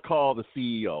don't want to call the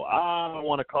CEO. I don't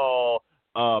want to call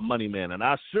Moneyman, and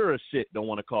I sure as shit don't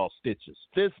want to call Stitches.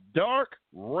 This Dark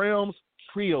Realms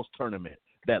Trios tournament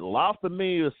that La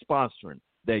Familia is sponsoring,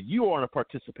 that you are in a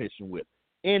participation with,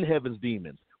 in Heaven's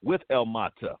Demons, with El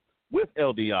Mata, with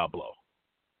El Diablo.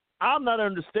 I'm not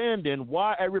understanding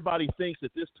why everybody thinks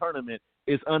that this tournament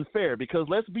is unfair, because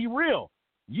let's be real.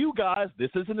 You guys, this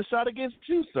isn't a shot against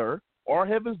you, sir, or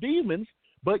Heaven's Demons,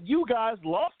 but you guys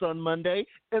lost on Monday,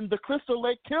 and the Crystal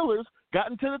Lake Killers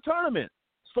got into the tournament.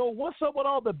 So what's up with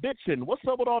all the bitching? What's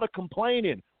up with all the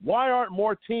complaining? Why aren't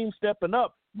more teams stepping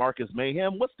up, Marcus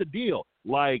Mayhem? What's the deal?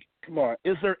 Like, come on.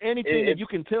 Is there anything that you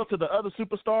can tell to the other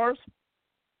superstars?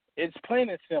 It's plain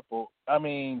and simple. I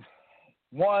mean,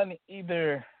 one,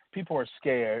 either people are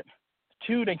scared.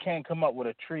 Two, they can't come up with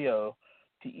a trio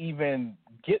to even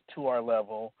get to our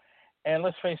level. And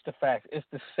let's face the facts, it's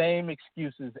the same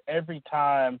excuses every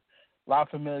time La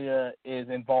Familia is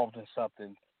involved in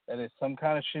something. That it's some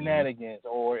kind of shenanigans,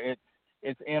 or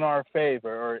it's in our favor,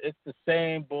 or it's the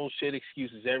same bullshit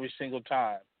excuses every single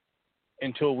time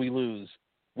until we lose.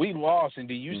 We lost, and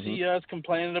do you see us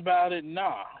complaining about it?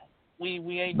 Nah, we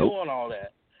ain't doing all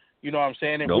that. You know what I'm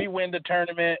saying? If we win the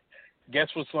tournament, guess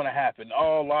what's going to happen?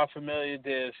 Oh, La Familia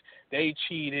this, they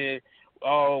cheated.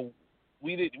 Oh,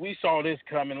 we saw this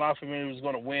coming. La Familia was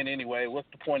going to win anyway. What's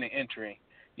the point of entering?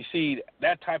 You see,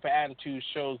 that type of attitude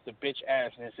shows the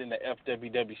bitch-assness in the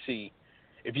FWWC.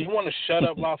 If you want to shut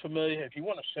up La Familia, if you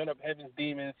want to shut up Heaven's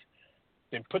Demons,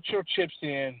 then put your chips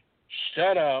in,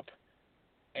 shut up,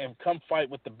 and come fight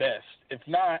with the best. If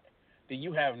not, then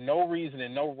you have no reason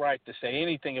and no right to say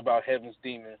anything about Heaven's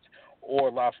Demons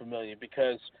or La Familia,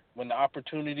 because when the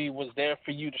opportunity was there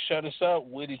for you to shut us up,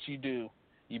 what did you do?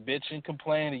 You bitch and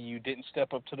complain, and you didn't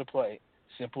step up to the plate.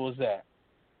 Simple as that.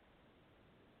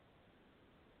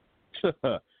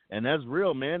 And that's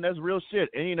real, man. That's real shit.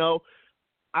 And, you know,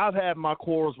 I've had my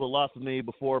quarrels with La Familia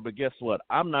before, but guess what?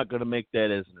 I'm not going to make that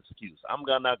as an excuse. I'm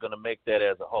not going to make that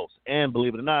as a host. And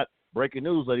believe it or not, breaking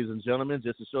news, ladies and gentlemen,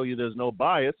 just to show you there's no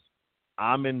bias,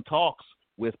 I'm in talks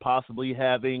with possibly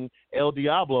having El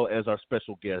Diablo as our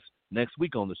special guest next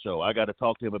week on the show. I got to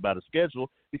talk to him about a schedule,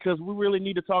 because we really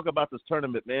need to talk about this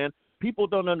tournament, man. People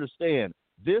don't understand.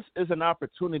 This is an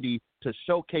opportunity to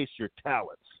showcase your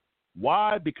talents.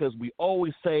 Why? Because we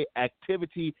always say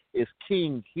activity is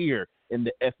king here in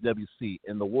the FWC,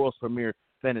 in the world's premier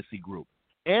fantasy group.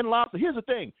 And here's the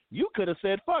thing. You could have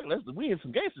said, fuck, we in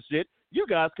some gangster shit. You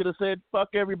guys could have said, fuck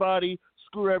everybody,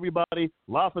 screw everybody.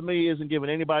 La Familia isn't giving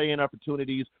anybody any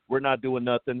opportunities. We're not doing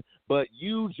nothing. But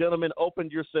you gentlemen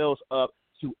opened yourselves up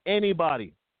to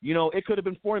anybody. You know, it could have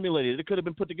been formulated. It could have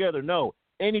been put together. No,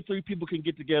 any three people can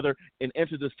get together and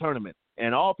enter this tournament.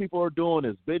 And all people are doing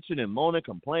is bitching and moaning,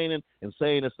 complaining, and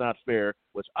saying it's not fair,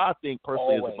 which I think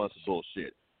personally is a bunch of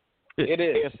bullshit. It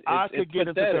is. If I could get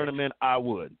into the tournament, I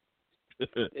would.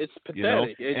 It's pathetic. You know?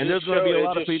 And there's going to be a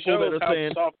lot of people that are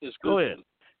saying, go ahead.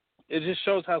 It just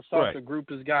shows how soft the group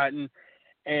has gotten.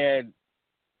 And,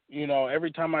 you know,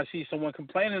 every time I see someone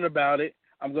complaining about it,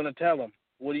 I'm going to tell them,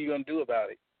 what are you going to do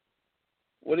about it?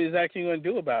 What exactly are you going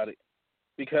to do about it?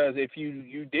 Because if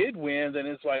you did win, then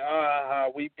it's like,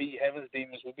 we beat Heaven's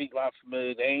Demons, we beat La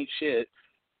Familia, they ain't shit.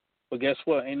 But guess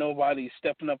what? Ain't nobody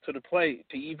stepping up to the plate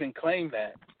to even claim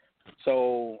that.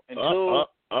 So until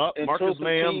Marcus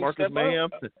Mayhem.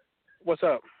 What's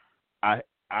up? I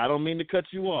don't mean to cut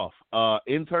you off.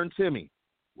 Intern Timmy,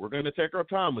 we're going to take our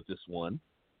time with this one.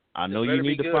 I know you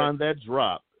need to find that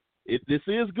drop. This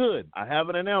is good. I have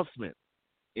an announcement.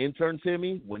 Intern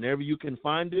Timmy, whenever you can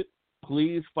find it,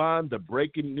 please find the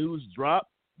breaking news drop,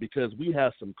 because we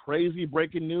have some crazy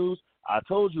breaking news. I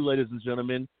told you, ladies and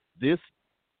gentlemen, this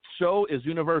show is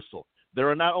universal. There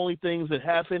are not only things that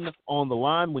happen on the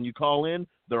line when you call in,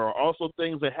 there are also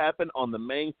things that happen on the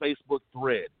main Facebook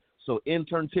thread. So,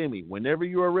 Intern Timmy, whenever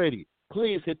you are ready,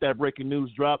 please hit that breaking news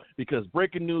drop, because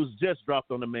breaking news just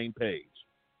dropped on the main page.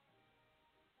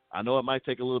 I know it might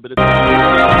take a little bit of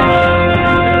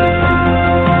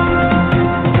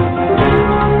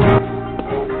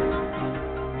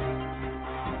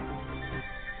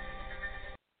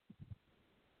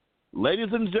Ladies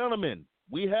and gentlemen,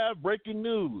 we have breaking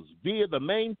news via the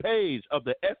main page of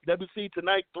the FWWC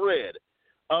Tonight thread,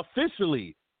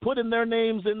 officially putting their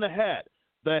names in the hat.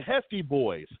 The Hefty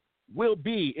Boys will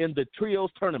be in the Trios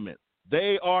tournament.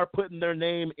 They are putting their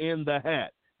name in the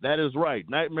hat. That is right.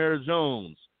 Nightmare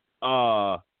Jones,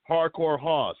 Hardcore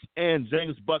Hoss, and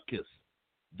James Butkus.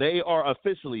 They are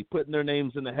officially putting their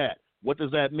names in the hat. What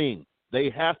does that mean? They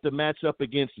have to match up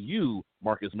against you,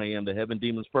 Marcus Mayhem, the Heaven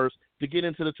Demons, first to get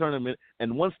into the tournament.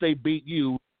 And once they beat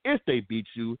you, if they beat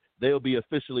you, they'll be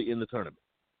officially in the tournament.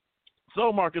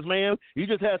 So, Marcus Mayhem, you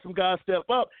just had some guys step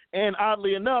up. And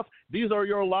oddly enough, these are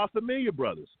your La Familia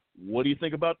brothers. What do you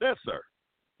think about that, sir?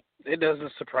 It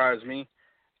doesn't surprise me.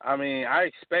 I mean, I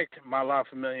expect my La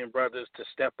Familia brothers to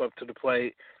step up to the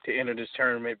plate to enter this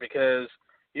tournament because,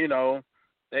 you know,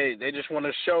 they just want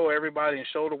to show everybody and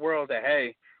show the world that,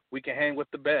 hey, we can hang with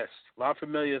the best. La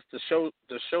Familia is the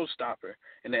showstopper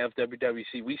in the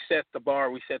FWWC. We set the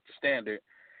bar, we set the standard.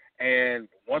 And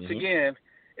once again,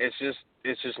 it's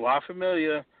just La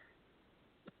Familia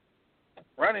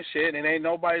running shit, and ain't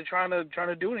nobody trying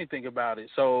to do anything about it.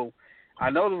 So I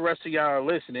know the rest of y'all are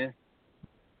listening.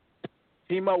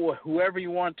 Team up with whoever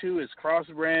you want to. It's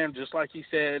cross-brand, just like he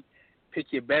said. Pick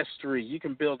your best three. You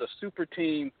can build a super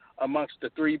team amongst the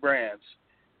three brands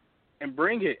and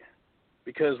bring it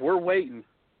because we're waiting.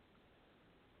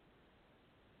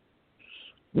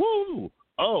 Woo!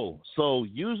 Oh, so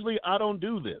usually I don't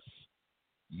do this.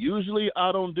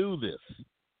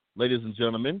 Ladies and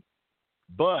gentlemen.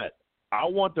 But I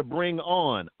want to bring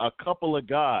on a couple of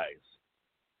guys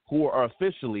who are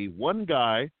officially, one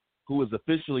guy who is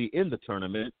officially in the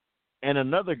tournament and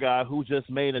another guy who just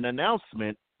made an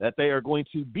announcement that they are going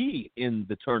to be in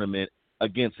the tournament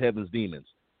against Heaven's Demons.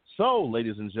 So,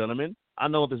 ladies and gentlemen, I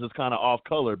know this is kind of off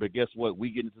color, but guess what? We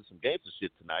get into some gangster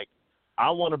shit tonight. I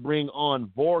want to bring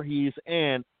on Voorhees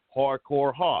and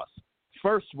Hardcore Hoss.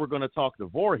 First, we're going to talk to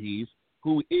Voorhees,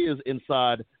 who is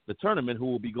inside the tournament, who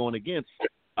will be going against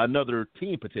another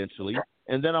team potentially.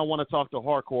 And then I want to talk to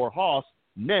Hardcore Hoss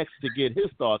next to get his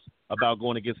thoughts about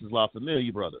going against his La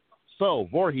Familia brother. So,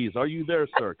 Voorhees, are you there,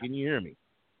 sir? Can you hear me?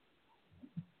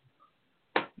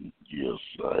 Yes,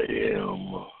 I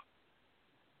am.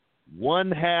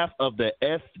 One half of the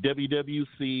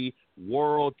FWWC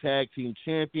World Tag Team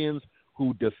Champions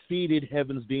who defeated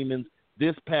Heaven's Demons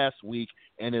this past week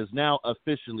and is now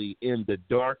officially in the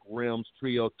Dark Realms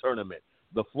Trio Tournament.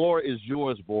 The floor is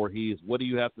yours, Voorhees. What do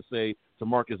you have to say to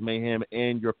Marcus Mayhem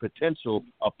and your potential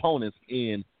opponents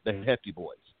in the Hefty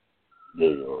Boys?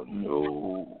 There are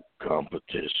no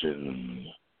competition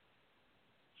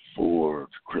for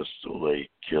Crystal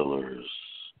Lake Killers.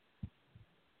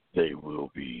 They will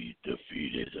be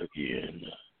defeated again.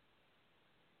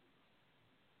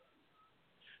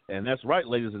 And that's right,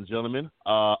 ladies and gentlemen.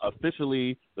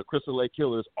 Officially, the Crystal Lake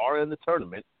Killers are in the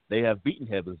tournament. They have beaten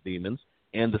Heaven's Demons.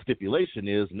 And the stipulation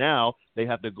is now they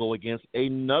have to go against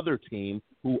another team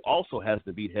who also has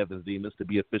to beat Heaven's Demons to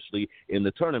be officially in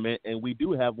the tournament. And we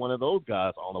do have one of those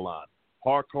guys on the line.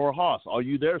 Hardcore Hoss, are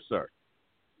you there, sir?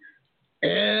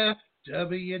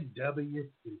 FWWC.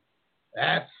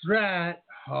 That's right,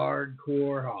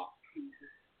 Hardcore Hoss.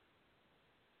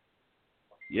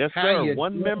 Yes, sir.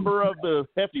 One member of the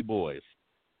Hefty Boys.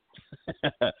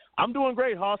 I'm doing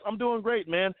great, Hoss. I'm doing great,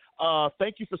 man.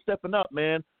 Thank you for stepping up,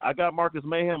 man. I got Marcus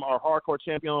Mayhem, our hardcore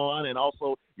champion, on, and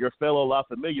also your fellow La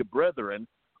Familia brethren.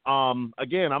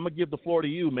 Again, I'm going to give the floor to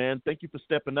you, man. Thank you for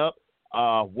stepping up.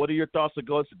 What are your thoughts of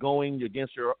going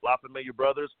against your La Familia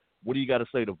brothers? What do you got to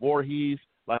say to Voorhees?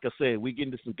 Like I said, we get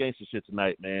into some gangster shit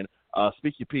tonight, man.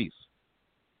 Speak your piece.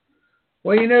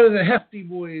 Well, you know, the Hefty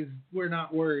Boys, we're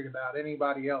not worried about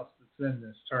anybody else that's in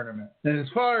this tournament. And as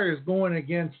far as going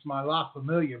against my La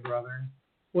Familia brethren,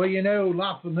 well, you know,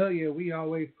 La Familia, we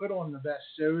always put on the best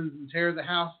shows and tear the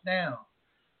house down.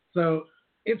 So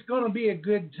it's going to be a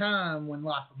good time when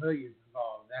La Familia is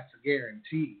involved. That's a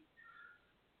guarantee.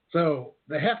 So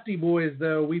the Hefty Boys,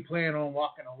 though, we plan on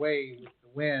walking away with the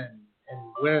win and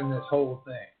winning this whole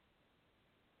thing.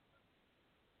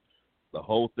 The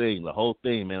whole thing,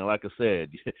 man. Like I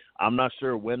said, I'm not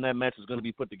sure when that match is going to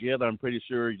be put together. I'm pretty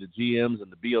sure the GMs and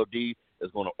the BOD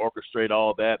is going to orchestrate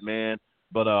all that, man.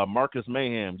 But Marcus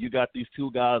Mayhem, you got these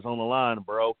two guys on the line,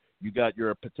 bro. You got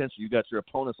your potential. You got your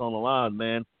opponents on the line,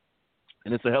 man.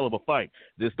 And it's a hell of a fight.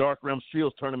 This Dark Realms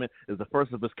Trios tournament is the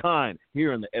first of its kind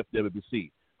here in the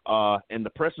FWWC. And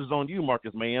the pressure's on you,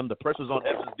 Marcus Mayhem. The pressure's on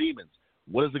Heaven's Demons.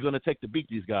 What is it going to take to beat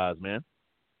these guys, man?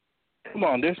 Come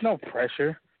on, there's no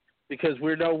pressure. Because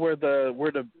we know we're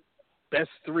the best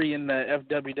three in the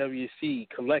FWWC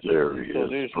collectively. So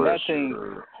there's nothing.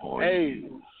 Hey,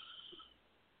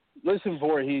 listen,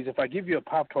 Voorhees, if I give you a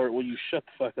Pop-Tart, will you shut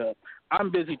the fuck up? I'm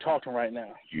busy talking right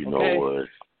now. You know what?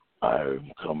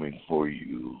 I'm coming for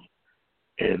you.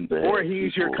 And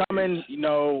Voorhees, you're coming,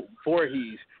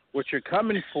 Voorhees, what you're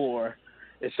coming for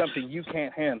is something you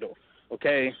can't handle,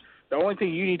 okay? The only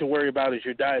thing you need to worry about is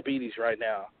your diabetes right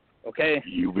now, okay?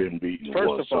 You've been beaten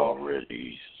once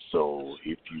already, so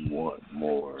if you want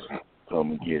more,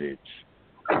 come get it.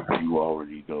 You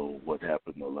already know what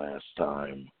happened the last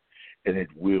time, and it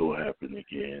will happen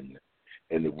again,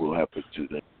 and it will happen to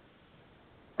them.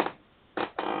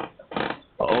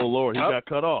 Oh, Lord, he got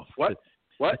cut off.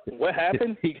 What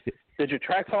happened? Did your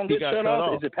track phone get shut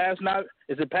off? Is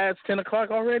it past 10 o'clock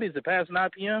already? Is it past 9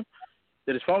 p.m.?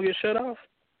 Did his phone get shut off?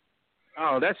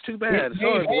 Oh, that's too bad.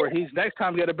 Sorry, Voorhees. Next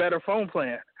time, get a better phone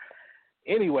plan.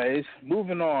 Anyways,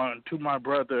 moving on to my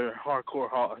brother, Hardcore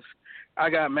Hoss. I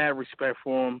got mad respect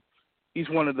for him. He's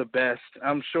one of the best.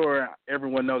 I'm sure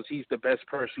everyone knows he's the best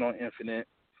person on Infinite.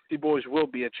 The boys will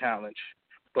be a challenge.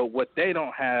 But what they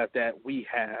don't have that we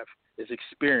have is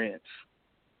experience.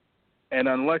 And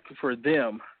unlucky for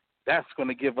them, that's going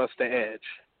to give us the edge.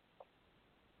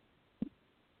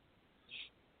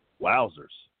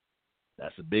 Wowzers.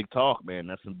 That's a big talk, man.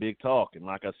 That's some big talk. And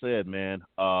like I said, man,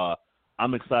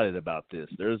 I'm excited about this.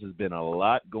 There's been a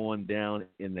lot going down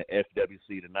in the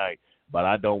FWC tonight, but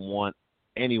I don't want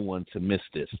anyone to miss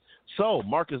this. So,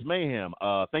 Marcus Mayhem,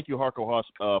 thank you, Hardcore Hoss,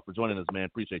 for joining us, man.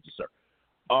 Appreciate you, sir.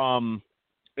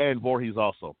 And Voorhees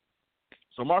also.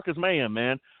 So, Marcus Mayhem,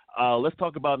 man, let's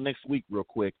talk about next week real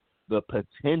quick. The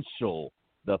potential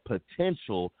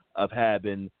of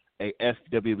having a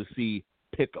FWC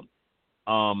pick'em.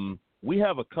 We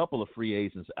have a couple of free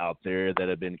agents out there that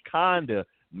have been kind of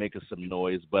making some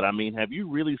noise, but I mean, have you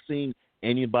really seen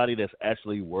anybody that's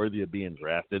actually worthy of being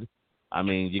drafted? I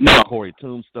mean, you got Corey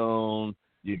Tombstone,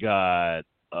 you got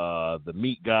the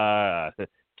meat guy,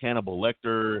 Cannibal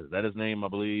Lecter, is that his name, I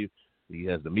believe? He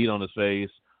has the meat on his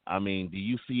face. I mean, do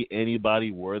you see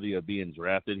anybody worthy of being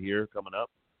drafted here coming up?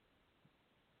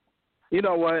 You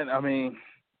know what? I mean,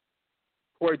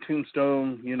 Corey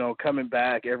Tombstone, coming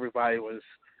back, everybody was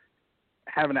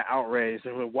having an outrage.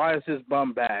 Why is this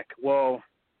bum back? Well,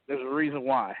 there's a reason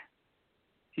why.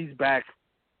 He's back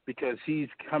because he's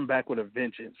come back with a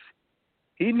vengeance.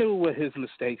 He knew what his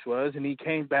mistakes was, and he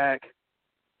came back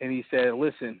and he said,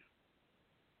 listen,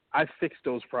 I fixed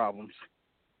those problems.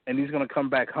 And he's going to come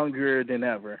back hungrier than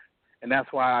ever. And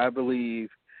that's why I believe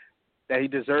that he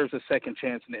deserves a second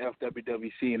chance in the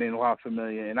FWWC and in La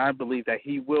Familia. And I believe that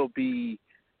he will be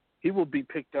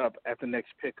picked up at the next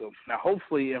pickup. Now,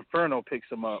 hopefully Inferno picks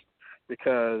him up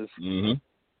because,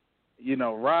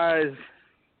 Rise,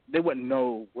 they wouldn't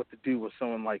know what to do with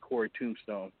someone like Corey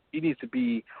Tombstone. He needs to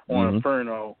be on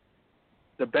Inferno,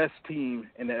 the best team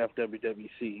in the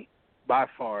FWWC by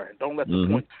far. Don't let the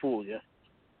points fool you.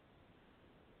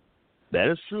 That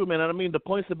is true, man. I mean, the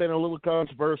points have been a little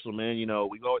controversial, man. We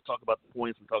always talk about the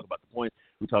points. We talk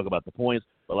about the points.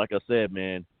 But like I said,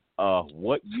 man,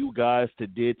 what you guys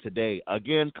did today,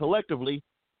 again, collectively,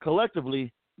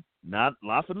 not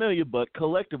La Familia, but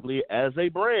collectively as a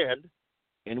brand,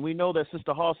 and we know that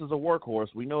Sister Hoss is a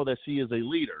workhorse. We know that she is a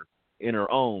leader in her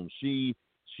own. She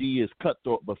is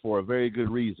cutthroat, but for a very good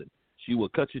reason. She will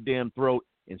cut your damn throat,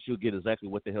 and she'll get exactly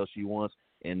what the hell she wants.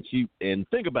 And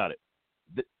think about it.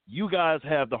 You guys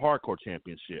have the Hardcore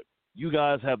Championship. You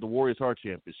guys have the Warriors Heart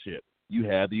Championship. You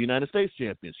have the United States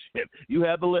Championship. You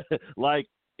have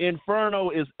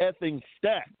Inferno is effing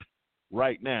stacked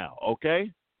right now,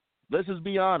 okay? Let's just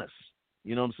be honest.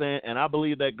 You know what I'm saying? And I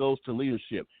believe that goes to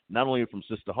leadership, not only from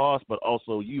Sister Hoss, but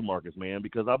also you, Marcus, man,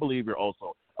 because I believe you're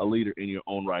also a leader in your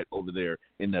own right over there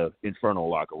in the Inferno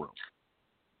locker room.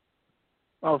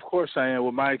 Well, of course I am.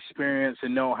 With my experience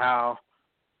and know-how,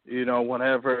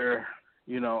 whenever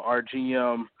our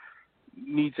GM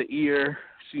needs an ear,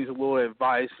 she needs a little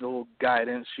advice, a little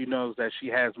guidance. She knows that she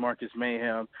has Marcus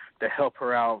Mayhem to help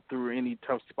her out through any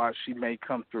tough spots she may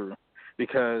come through.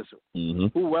 Because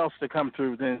who else to come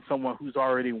through than someone who's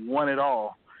already won it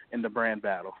all in the brand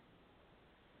battle?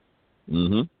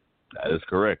 That is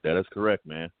correct. That is correct,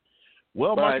 man.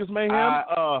 Well, but, Marcus Mayhem,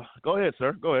 go ahead,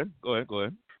 sir. Go ahead.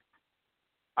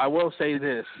 I will say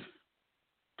this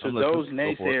to those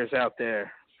naysayers out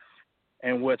there,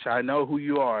 in which I know who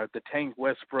you are, the Tank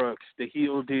Westbrooks, the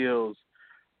Heel Deals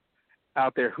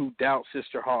out there who doubt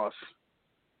Sister Hoss.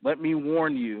 Let me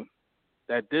warn you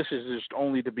that this is just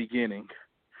only the beginning.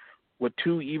 With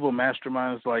two evil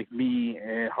masterminds like me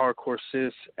and Hardcore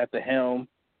Sis at the helm,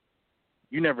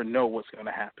 you never know what's going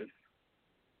to happen.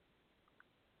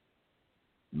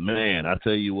 Man, I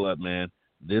tell you what, man,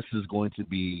 this is going to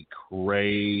be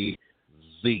crazy.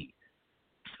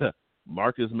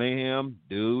 Marcus Mayhem,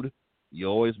 dude, you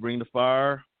always bring the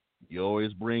fire. You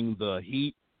always bring the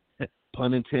heat,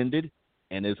 pun intended,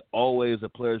 and it's always a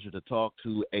pleasure to talk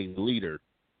to a leader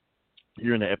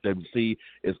here in the FWC.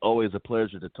 It's always a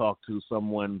pleasure to talk to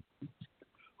someone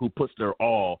who puts their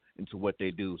all into what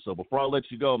they do. So before I let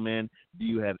you go, man, do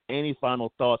you have any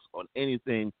final thoughts on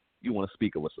anything you want to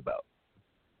speak with us about?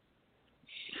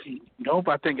 Nope,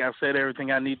 I think I've said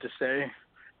everything I need to say.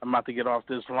 I'm about to get off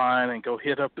this line and go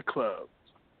hit up the club.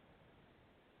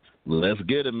 Let's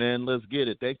get it, man. Let's get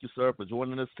it. Thank you, sir, for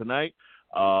joining us tonight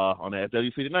on the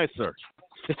FWC Tonight, sir.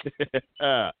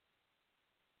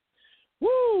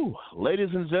 Woo! Ladies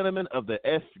and gentlemen of the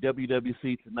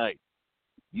FWWC Tonight,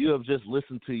 you have just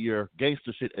listened to your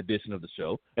gangster shit edition of the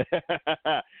show.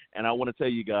 And I want to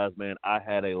tell you guys, man, I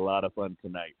had a lot of fun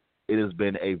tonight. It has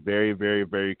been a very, very,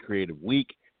 very creative week.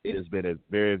 It has been a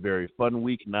very, very fun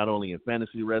week, not only in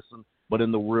fantasy wrestling, but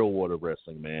in the real world of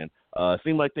wrestling, man. It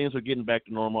seems like things are getting back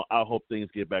to normal. I hope things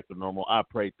get back to normal. I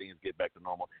pray things get back to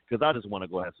normal because I just want to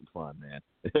go have some fun, man.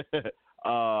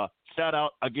 Shout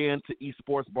out again to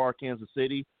Esports Bar Kansas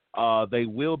City. They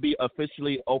will be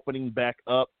officially opening back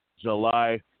up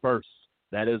July 1st.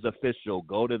 That is official.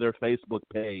 Go to their Facebook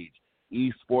page,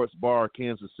 Esports Bar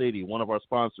Kansas City, one of our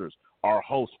sponsors, our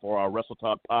host for our Wrestle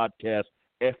Talk podcast,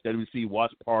 FWC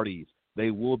Watch Parties.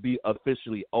 They will be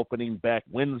officially opening back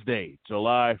Wednesday,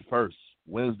 July 1st.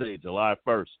 Wednesday, July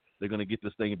 1st. They're going to get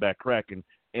this thing back cracking.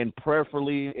 And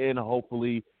prayerfully and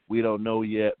hopefully, we don't know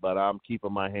yet, but I'm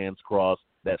keeping my hands crossed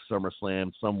that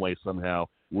SummerSlam some way, somehow,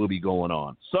 will be going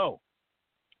on. So,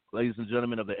 ladies and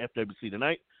gentlemen of the FWC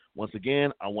Tonight, once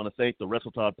again, I want to thank the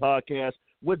Wrestle Talk podcast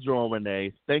with Jerome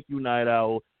Renee. Thank you, Night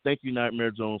Owl. Thank you,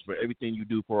 Nightmare Jones, for everything you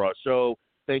do for our show.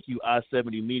 Thank you,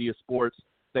 I-70 Media Sports.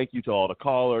 Thank you to all the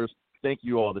callers. Thank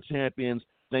you, all the champions.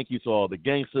 Thank you to all the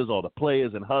gangsters, all the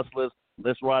players and hustlers.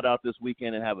 Let's ride out this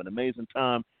weekend and have an amazing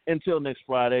time. Until next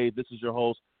Friday, this is your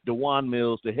host, DeJuan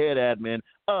Mills, the head admin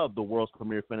of the world's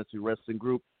premier fantasy wrestling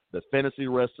group, the Fantasy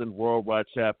Wrestling Worldwide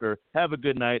Chapter. Have a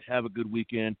good night. Have a good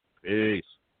weekend. Peace.